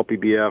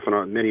 LPBF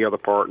and many other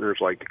partners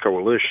like the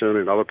Coalition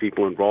and other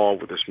people involved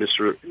with this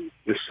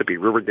Mississippi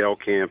River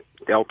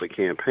Delta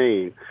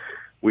campaign,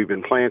 we've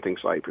been planting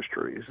cypress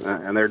trees,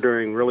 and they're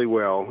doing really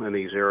well in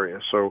these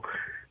areas. So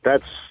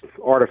that's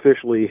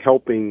artificially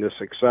helping the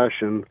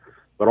succession.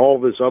 But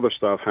all this other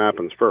stuff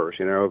happens first,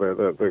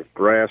 the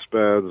grass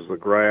beds, the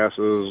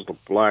grasses, the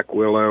black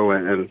willow,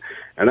 and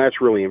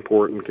that's really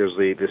important because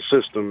the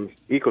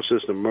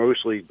ecosystem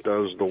mostly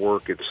does the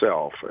work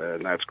itself,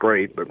 and that's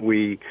great. But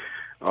we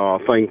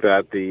think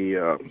that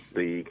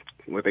the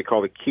what they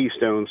call the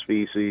keystone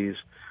species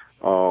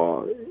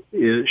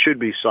should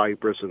be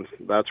cypress, and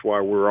that's why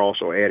we're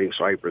also adding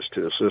cypress to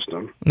the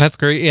system. That's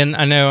great. And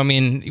I know,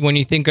 when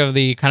you think of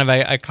the kind of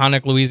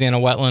iconic Louisiana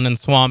wetland and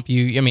swamp,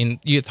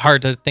 it's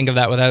hard to think of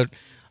that without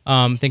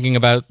thinking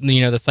about,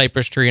 the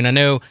cypress tree. And I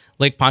know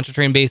Lake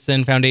Pontchartrain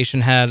Basin Foundation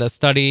had a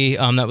study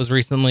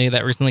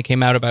that recently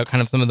came out about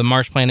kind of some of the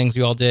marsh plantings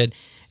you all did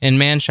in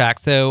Manchac.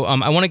 So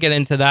I want to get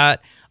into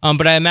that.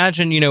 But I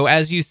imagine,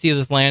 as you see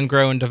this land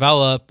grow and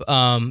develop,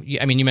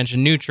 you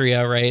mentioned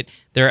nutria, right?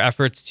 There are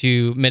efforts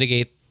to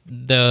mitigate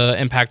the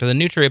impact of the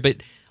nutria, but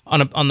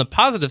on the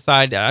positive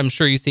side, I'm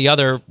sure you see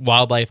other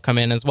wildlife come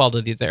in as well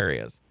to these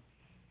areas.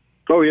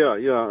 Oh, yeah.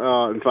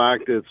 In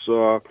fact, it's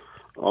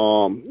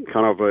kind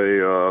of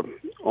a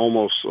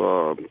almost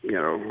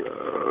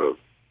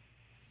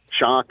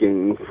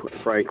shocking,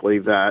 frankly,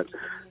 that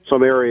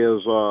some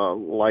areas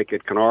like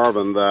at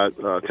Carnarvon that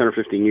 10 or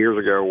 15 years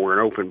ago were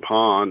an open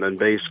pond, and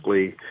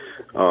basically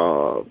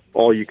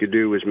all you could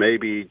do was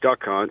maybe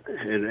duck hunt,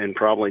 and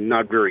probably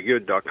not very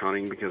good duck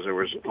hunting because there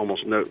was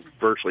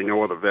virtually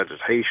no other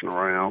vegetation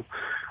around.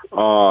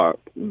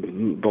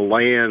 The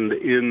land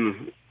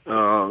in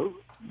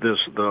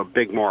the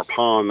Big Mar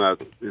Pond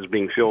that is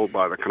being filled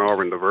by the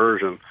Carnarvon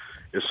diversion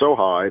is so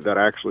high that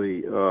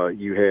actually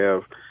you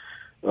have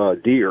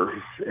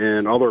deer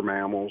and other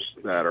mammals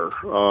that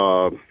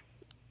are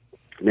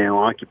now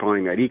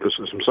occupying that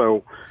ecosystem.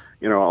 So,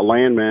 a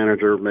land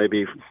manager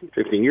maybe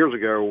 15 years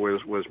ago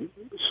was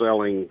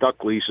selling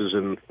duck leases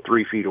in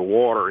 3 feet of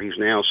water. He's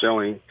now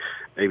selling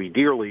maybe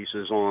deer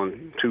leases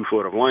on 2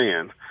 foot of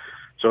land.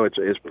 So it's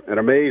an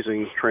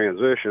amazing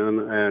transition,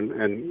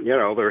 and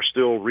there's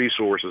still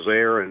resources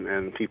there,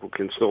 and people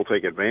can still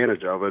take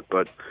advantage of it.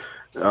 But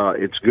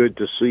it's good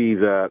to see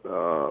that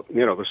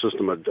the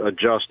system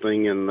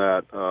adjusting, and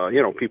that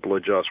people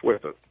adjust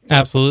with it.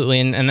 Absolutely,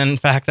 and in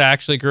fact, I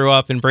actually grew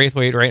up in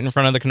Braithwaite, right in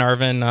front of the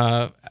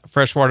Carnarvon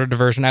freshwater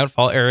diversion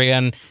outfall area,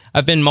 and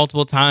I've been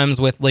multiple times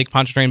with Lake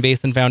Pontchartrain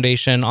Basin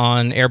Foundation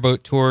on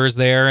airboat tours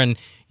there, and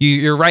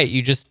you're right,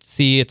 you just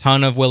see a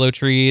ton of willow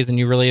trees, and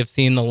you really have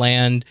seen the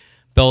land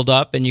build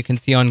up, and you can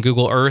see on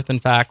Google Earth, in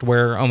fact,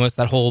 where almost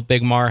that whole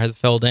Big Mar has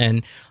filled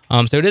in.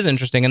 So it is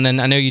interesting. And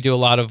then I know you do a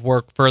lot of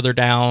work further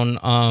down,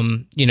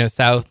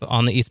 south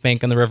on the east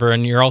bank of the river,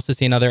 and you're also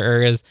seeing other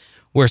areas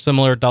where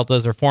similar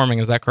deltas are forming.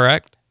 Is that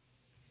correct?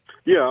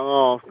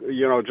 Yeah,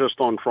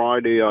 just on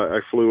Friday,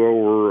 I flew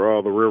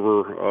over the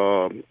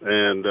river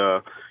and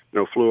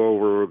flew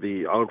over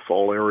the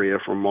outfall area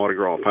from Mardi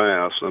Gras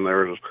Pass, and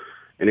there's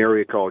an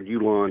area called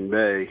Yulon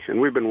Bay, and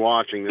we've been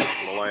watching this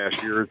for the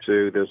last year or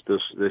two. This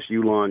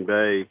Yulon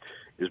Bay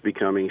is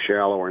becoming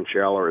shallower and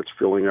shallower. It's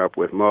filling up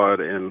with mud,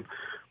 and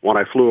when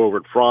I flew over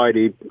it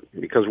Friday,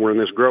 because we're in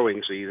this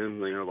growing season,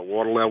 the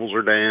water levels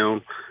are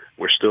down.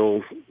 We're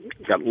still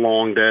got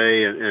long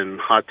day and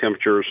hot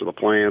temperatures for the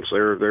plants.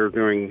 They're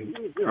doing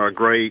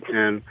great,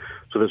 and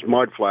so this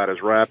mud flat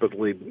is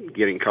rapidly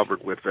getting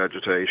covered with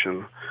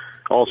vegetation.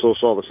 Also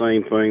saw the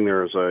same thing.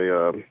 There's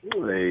a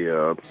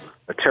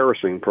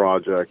terracing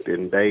project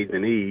in Bay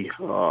Denis,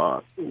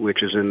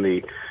 which is in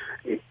the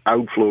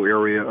outflow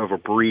area of a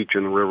breach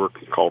in the river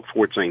called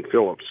Fort St.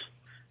 Phillips.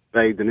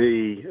 Bay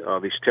Denis,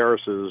 these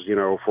terraces,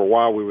 for a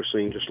while we were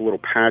seeing just little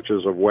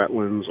patches of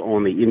wetlands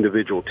on the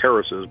individual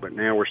terraces, but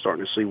now we're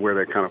starting to see where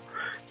they're kind of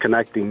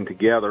connecting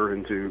together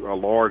into a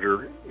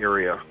larger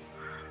area.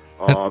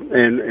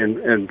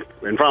 And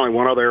finally,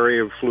 one other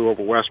area flew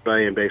over West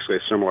Bay, and basically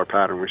a similar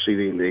pattern. We're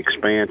seeing the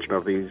expansion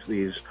of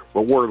these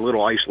what were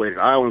little isolated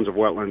islands of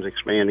wetlands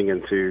expanding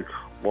into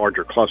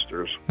larger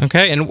clusters.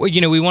 Okay, and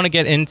we want to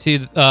get into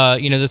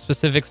the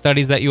specific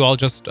studies that you all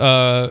just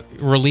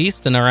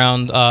released and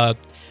around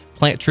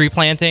tree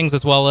plantings,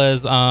 as well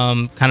as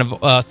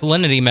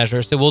salinity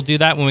measures. So we'll do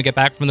that when we get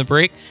back from the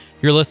break.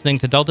 You're listening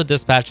to Delta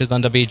Dispatches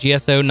on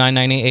WGSO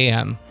 990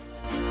 AM.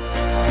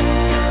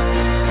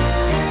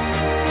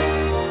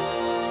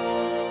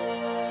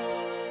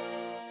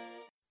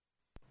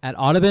 At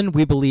Audubon,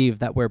 we believe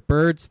that where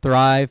birds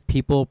thrive,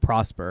 people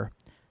prosper.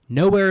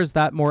 Nowhere is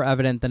that more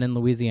evident than in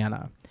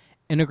Louisiana.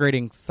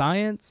 Integrating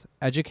science,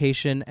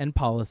 education, and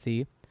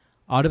policy,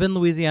 Audubon,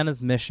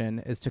 Louisiana's mission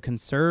is to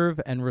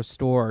conserve and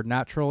restore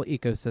natural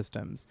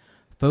ecosystems,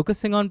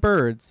 focusing on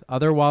birds,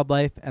 other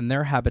wildlife, and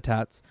their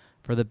habitats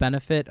for the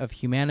benefit of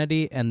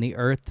humanity and the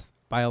Earth's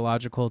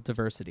biological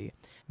diversity.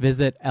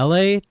 Visit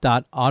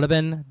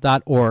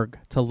la.audubon.org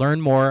to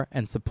learn more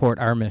and support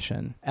our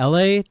mission.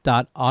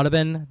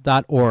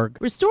 la.audubon.org.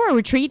 Restore a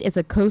Retreat is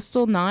a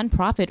coastal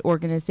nonprofit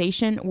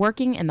organization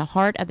working in the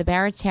heart of the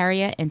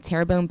Barataria and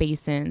Terrebonne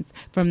basins,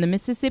 from the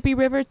Mississippi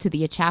River to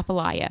the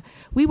Atchafalaya.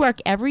 We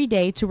work every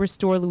day to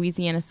restore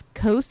Louisiana's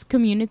coast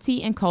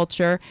community and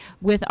culture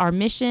with our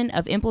mission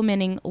of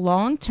implementing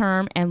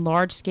long-term and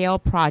large-scale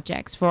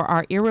projects for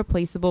our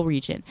irreplaceable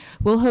region.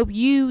 We'll hope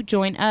you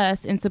join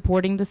us in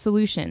supporting the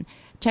solution.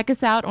 Check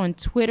us out on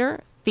Twitter,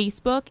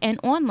 Facebook, and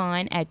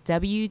online at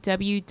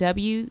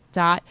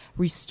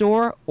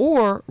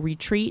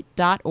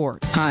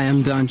www.restoreorretreat.org. Hi,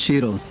 I'm Don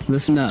Cheadle.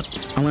 Listen up.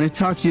 I want to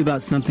talk to you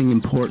about something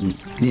important,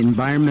 the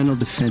Environmental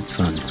Defense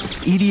Fund.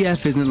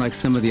 EDF isn't like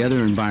some of the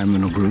other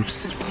environmental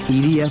groups.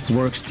 EDF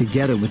works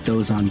together with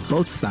those on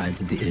both sides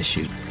of the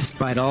issue.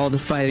 Despite all the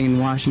fighting in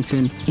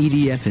Washington,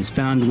 EDF has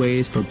found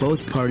ways for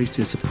both parties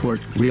to support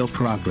real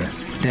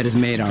progress that has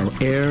made our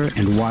air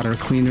and water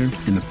cleaner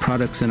and the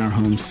products in our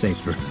homes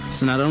safer.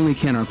 So not only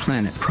can our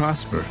planet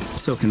prosper,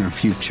 so can our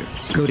future.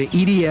 Go to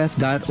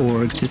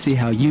edf.org to see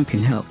how you can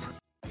help.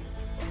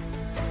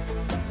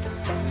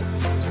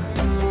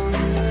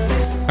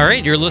 All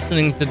right, you're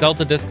listening to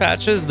Delta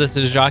Dispatches. This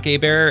is Jacques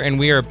Hebert, and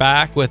we are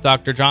back with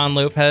Dr. John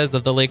Lopez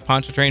of the Lake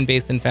Pontchartrain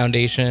Basin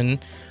Foundation.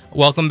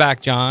 Welcome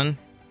back, John.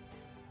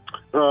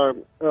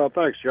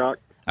 Thanks, Jacques.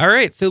 All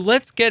right, so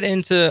let's get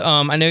into,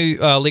 I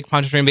know Lake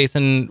Pontchartrain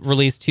Basin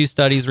released 2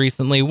 studies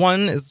recently.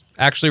 One is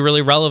actually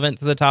really relevant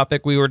to the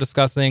topic we were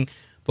discussing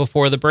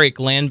before the break,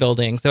 land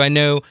building. So I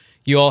know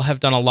you all have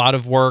done a lot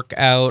of work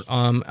out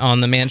on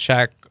the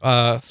Manchac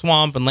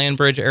Swamp and Land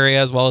Bridge area,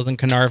 as well as in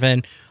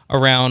Carnarvon,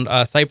 around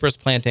cypress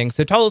planting.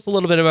 So tell us a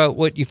little bit about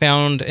what you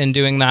found in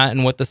doing that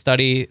and what the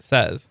study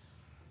says.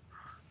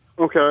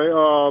 Okay.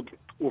 Well,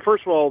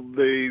 first of all,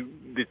 we've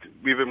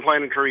been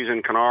planting trees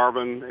in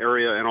Carnarvon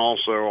area and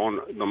also on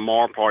the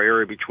Maurepas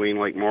area between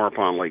Lake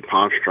Maurepas and Lake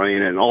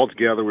Pontchartrain, and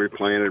altogether we've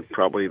planted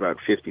probably about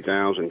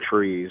 50,000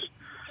 trees.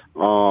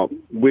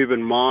 We've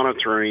been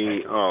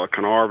monitoring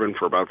Carnarvon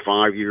for about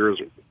 5 years,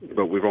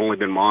 but we've only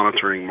been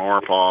monitoring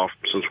Maurepas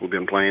since we've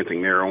been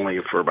planting there only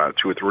for about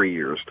 2 or 3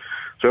 years.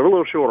 So we have a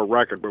little shorter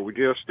record, but we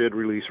just did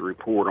release a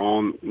report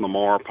on the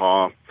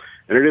Maurepas,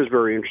 and it is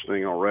very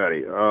interesting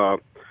already.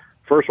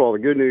 First of all, the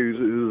good news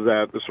is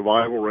that the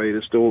survival rate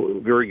is still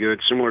very good,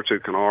 similar to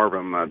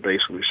Carnarvon.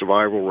 Basically,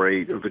 survival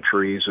rate of the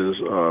trees is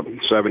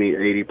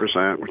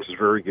 70-80%, which is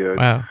very good.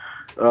 Wow.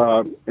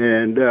 So,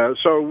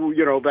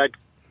 that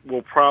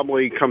will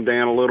probably come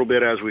down a little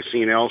bit as we've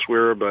seen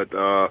elsewhere, but,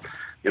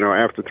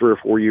 after 3 or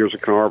 4 years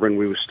of Carnarvon,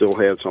 we still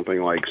had something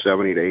like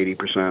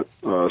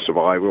 70-80%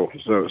 survival.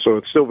 So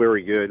it's still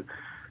very good.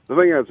 The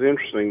thing that's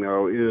interesting,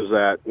 though, is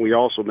that we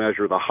also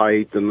measure the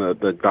height and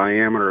the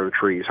diameter of the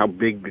trees, how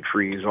big the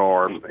trees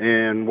are.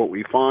 And what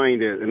we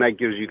find is, and that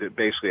gives you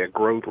basically a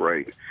growth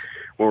rate.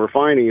 What we're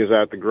finding is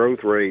that the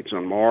growth rates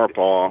on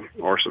Maurepas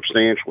are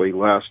substantially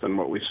less than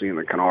what we see in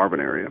the Carnarvon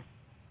area.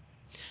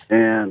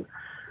 And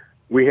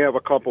we have a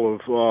couple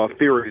of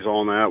theories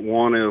on that.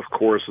 One, of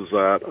course, is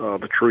that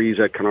the trees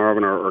at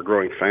Carnarvon are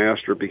growing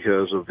faster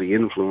because of the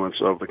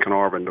influence of the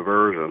Carnarvon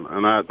diversion.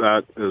 And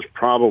that is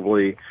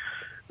probably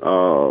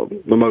the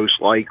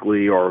most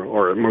likely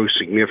or most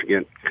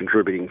significant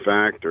contributing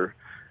factor.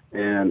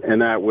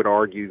 And that would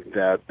argue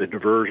that the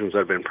diversions that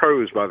have been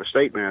proposed by the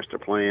state master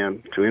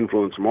plan to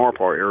influence the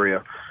Maurepas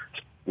area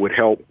would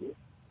help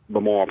the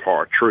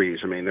Maurepas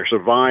trees. I mean, they're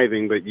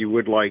surviving, but you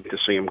would like to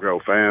see them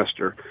grow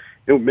faster.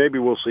 Maybe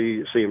we'll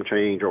see them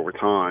change over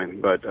time,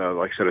 but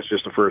like I said, it's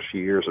just the first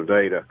few years of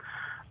data.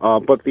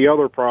 But the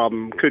other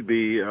problem could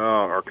be,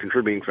 or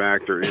contributing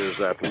factor, is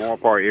that the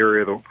Maurepas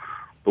area,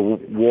 the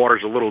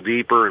water's a little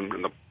deeper, and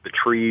the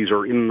trees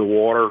are in the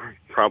water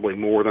probably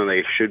more than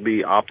they should be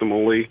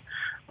optimally.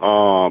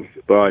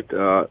 But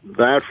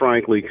that,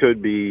 frankly,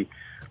 could be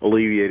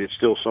alleviated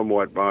still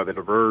somewhat by the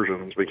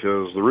diversions,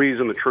 because the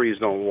reason the trees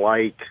don't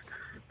like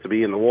to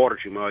be in the water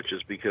too much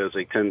is because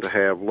they tend to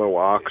have low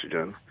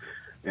oxygen.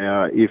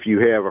 If you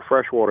have a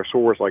freshwater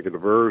source like a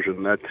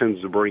diversion, that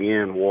tends to bring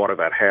in water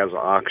that has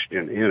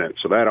oxygen in it.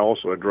 So that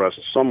also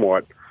addresses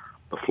somewhat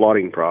the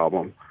flooding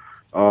problem.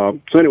 So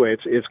anyway,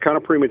 it's kind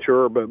of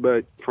premature,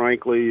 but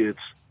frankly, it's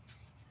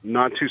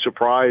not too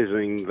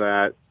surprising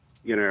that,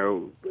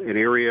 an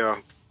area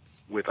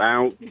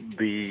without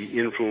the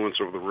influence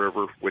of the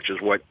river, which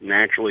is what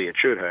naturally it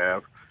should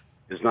have,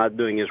 is not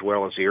doing as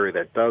well as the area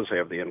that does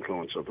have the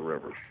influence of the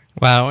river.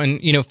 Wow. And,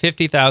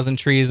 50,000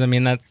 trees. I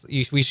mean,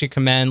 we should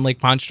commend Lake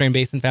Pontchartrain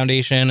Basin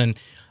Foundation and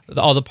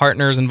all the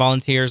partners and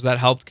volunteers that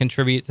helped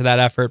contribute to that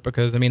effort,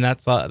 because, I mean,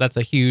 that's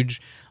a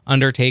huge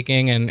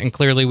undertaking. And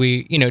clearly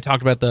we,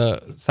 talked about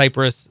the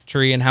cypress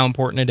tree and how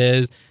important it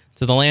is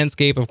to the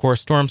landscape. Of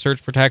course, storm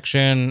surge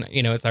protection,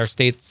 it's our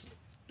state's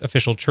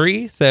official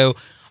tree. So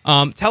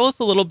tell us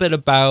a little bit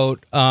about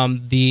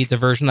the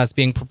diversion that's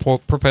being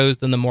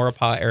proposed in the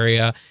Maurepas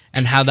area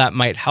and how that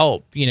might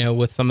help,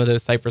 with some of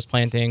those cypress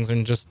plantings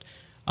and just,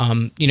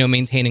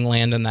 maintaining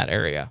land in that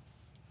area.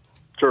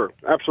 Sure,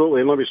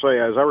 absolutely. And let me say,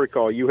 as I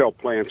recall, you helped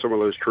plant some of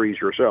those trees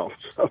yourself.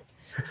 So,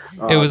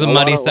 it was a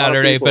muddy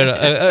Saturday, but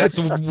it's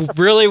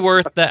really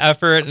worth the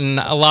effort and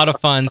a lot of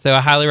fun. So I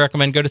highly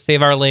recommend go to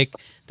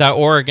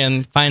saveourlake.org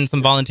and find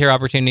some volunteer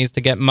opportunities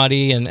to get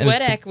muddy and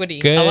sweat equity.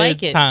 Good I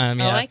like it. Time,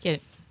 yeah. I like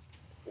it.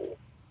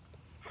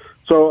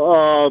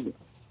 So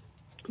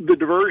the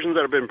diversions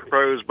that have been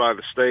proposed by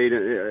the state,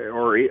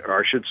 or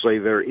I should say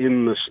they're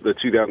in the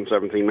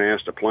 2017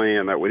 master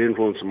plan that would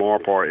influence the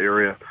Maurepas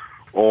area,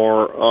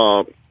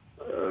 are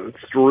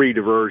 3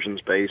 diversions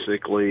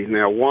basically.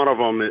 Now, one of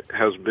them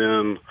has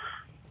been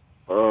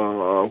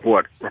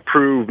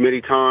approved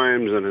many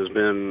times and has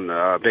been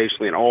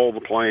basically in all the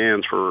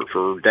plans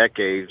for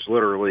decades,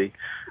 literally.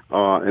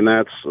 And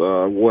that's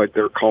what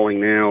they're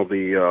calling now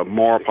the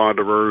Maurepas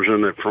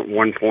diversion. At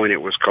one point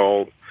it was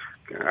called,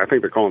 I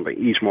think they're calling it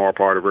the East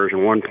Maurepas diversion.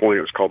 At one point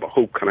it was called the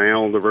Hope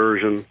Canal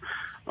diversion.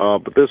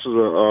 But this is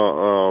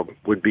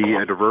would be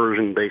a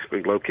diversion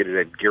basically located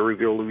at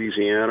Garyville,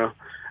 Louisiana.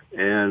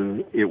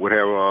 And it would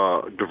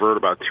have divert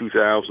about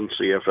 2,000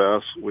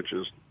 CFS, which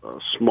is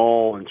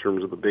small in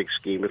terms of the big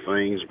scheme of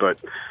things,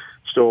 but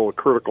still a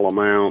critical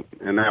amount.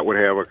 And that would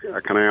have a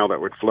canal that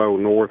would flow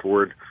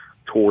northward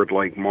toward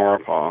Lake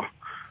Maurepas.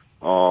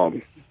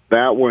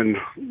 That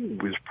one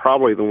was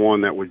probably the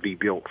one that would be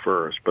built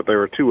first, but there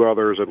are 2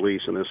 others, at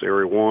least in this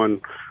area.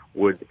 One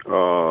would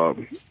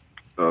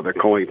they're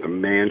calling it the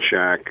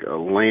Manchac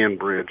Land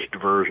Bridge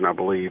diversion, I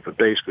believe. But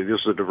basically,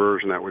 this is a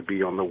diversion that would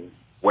be on the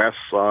west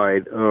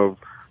side of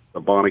the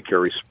Bonnet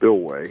Carré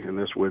Spillway, and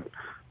this would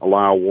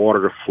allow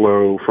water to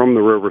flow from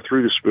the river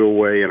through the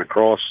spillway and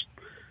across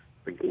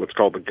what's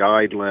called the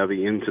guide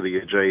levee into the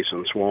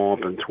adjacent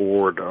swamp and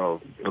toward the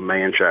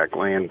Manchac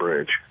Land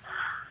Bridge.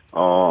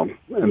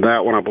 And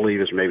that one, I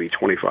believe, is maybe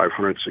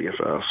 2,500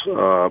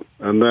 CFS.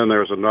 And then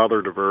there's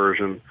another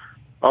diversion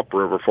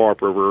upriver, far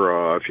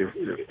upriver.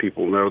 If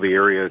people know the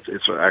area,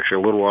 it's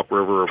actually a little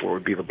upriver of what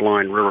would be the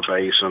Blind River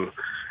Basin,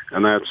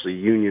 and that's the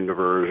Union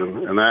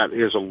diversion, and that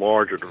is a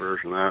larger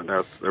diversion.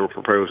 That they were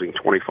proposing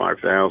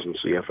 25,000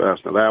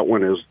 CFS. Now that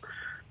one is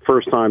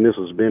first time this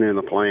has been in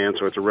the plan,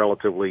 so it's a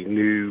relatively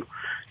new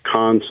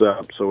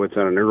concept. So it's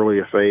at an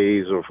earlier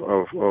phase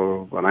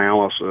of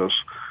analysis.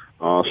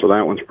 So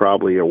that one's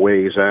probably a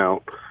ways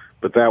out,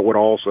 but that would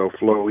also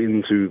flow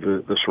into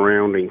the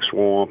surrounding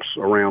swamps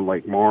around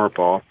Lake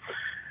Maurepas.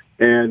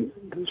 And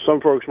some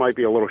folks might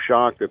be a little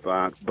shocked at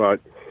that, but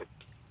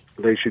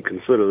they should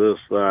consider this,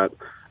 that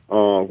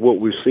what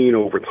we've seen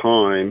over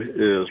time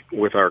is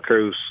with our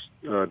coast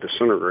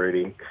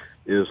disintegrating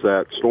is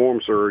that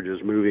storm surge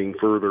is moving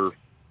further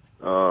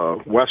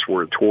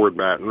westward toward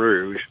Baton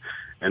Rouge,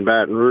 and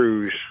Baton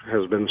Rouge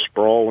has been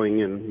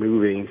sprawling and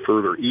moving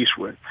further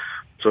eastward.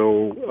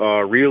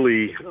 So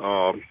really,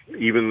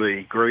 even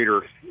the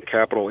greater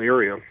capital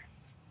area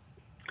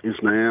is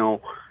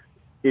now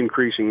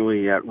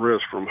increasingly at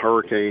risk from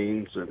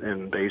hurricanes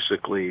and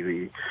basically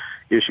the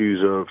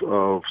issues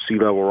of sea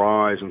level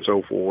rise and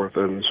so forth.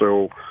 And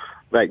so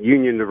that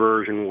Union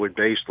diversion would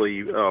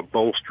basically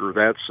bolster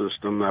that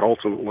system that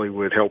ultimately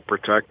would help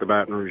protect the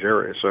Baton Rouge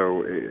area.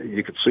 So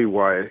you could see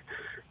why,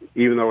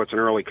 even though it's an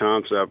early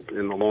concept,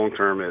 in the long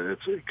term, it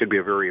could be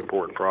a very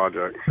important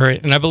project.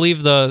 Right. And I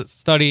believe the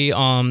study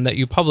that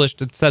you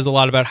published, it says a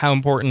lot about how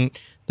important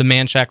the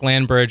Manchac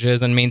Land Bridge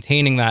is and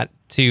maintaining that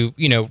to,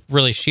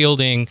 really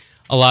shielding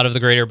a lot of the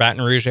greater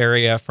Baton Rouge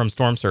area from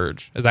storm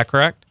surge. Is that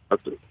correct?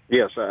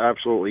 Yes,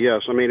 absolutely.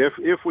 Yes. I mean,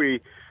 if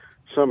we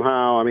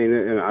somehow,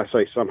 and I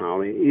say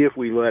somehow, if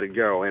we let it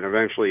go, and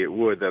eventually it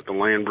would, that the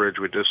land bridge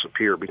would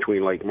disappear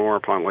between Lake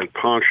Maurepas and Lake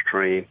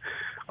Pontchartrain.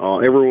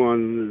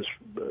 Everyone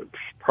is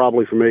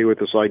probably familiar with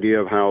this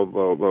idea of how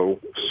the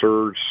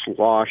surge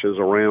sloshes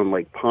around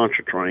Lake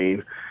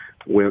Pontchartrain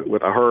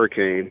with a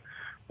hurricane.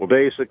 Well,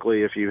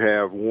 basically, if you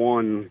have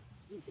one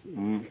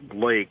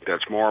lake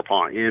that's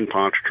Maurepas in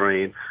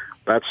Pontchartrain,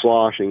 that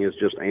sloshing is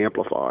just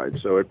amplified.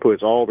 So it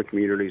puts all the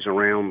communities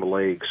around the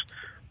lakes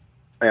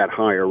at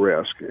higher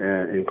risk,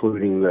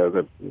 including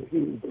the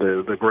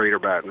greater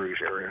Baton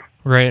Rouge area.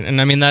 Right. And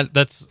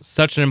that's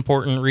such an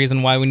important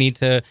reason why we need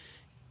to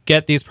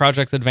get these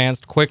projects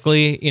advanced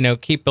quickly,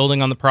 keep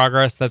building on the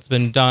progress that's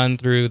been done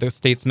through the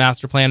state's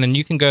master plan. And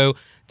you can go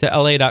to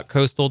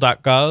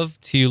la.coastal.gov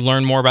to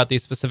learn more about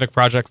these specific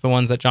projects, the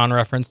ones that John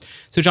referenced.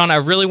 So, John, I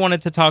really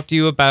wanted to talk to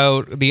you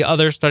about the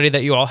other study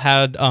that you all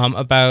had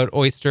about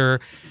oyster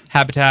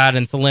habitat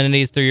and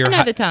salinities through your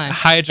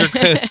Hydro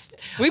Coast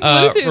we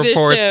blew through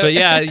reports. This show. But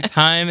yeah,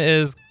 time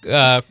is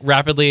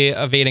rapidly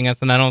evading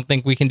us, and I don't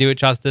think we can do it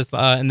justice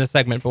in this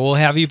segment, but we'll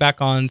have you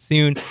back on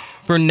soon.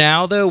 For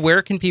now, though,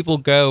 where can people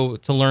go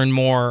to learn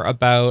more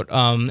about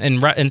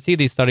and see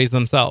these studies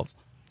themselves?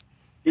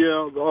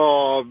 Yeah,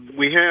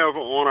 we have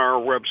on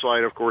our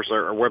website, of course,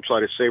 our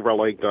website is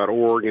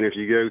saveourlake.org, and if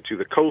you go to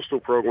the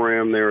coastal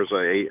program, there's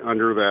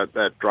under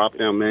that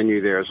drop-down menu,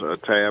 there's a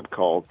tab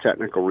called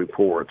Technical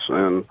Reports,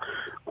 and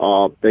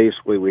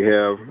basically we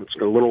have, it's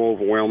a little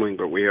overwhelming,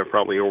 but we have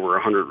probably over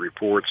 100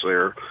 reports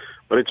there,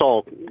 but it's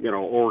all,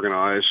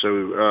 organized,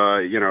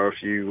 so,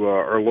 if you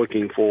are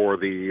looking for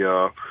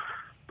the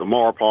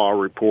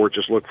Maurepas report,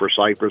 just look for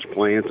cypress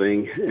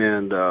planting,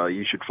 and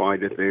you should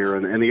find it there.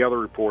 And the other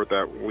report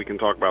that we can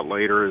talk about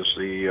later is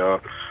the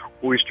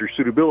oyster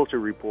suitability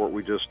report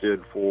we just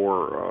did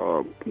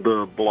for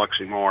the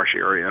Biloxi Marsh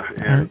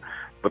area.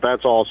 But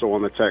that's also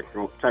on the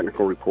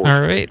technical report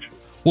page.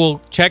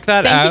 Well, check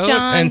that out.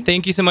 And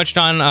thank you so much,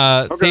 John.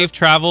 Okay. Safe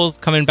travels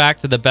coming back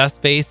to the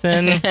best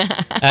basin.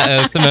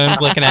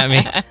 Simone's looking at me.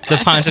 The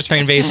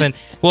Pontchartrain Basin.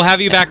 We'll have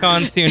you back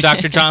on soon,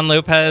 Dr. John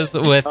Lopez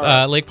with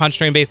Lake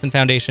Pontchartrain Basin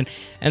Foundation.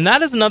 And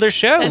that is another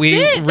show.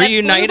 We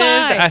reunited.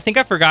 I think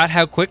I forgot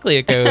how quickly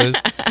it goes.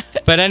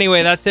 But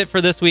anyway, that's it for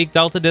this week.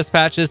 Delta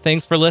Dispatches,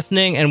 thanks for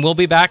listening, and we'll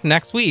be back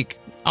next week.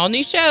 All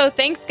new show.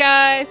 Thanks,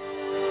 guys.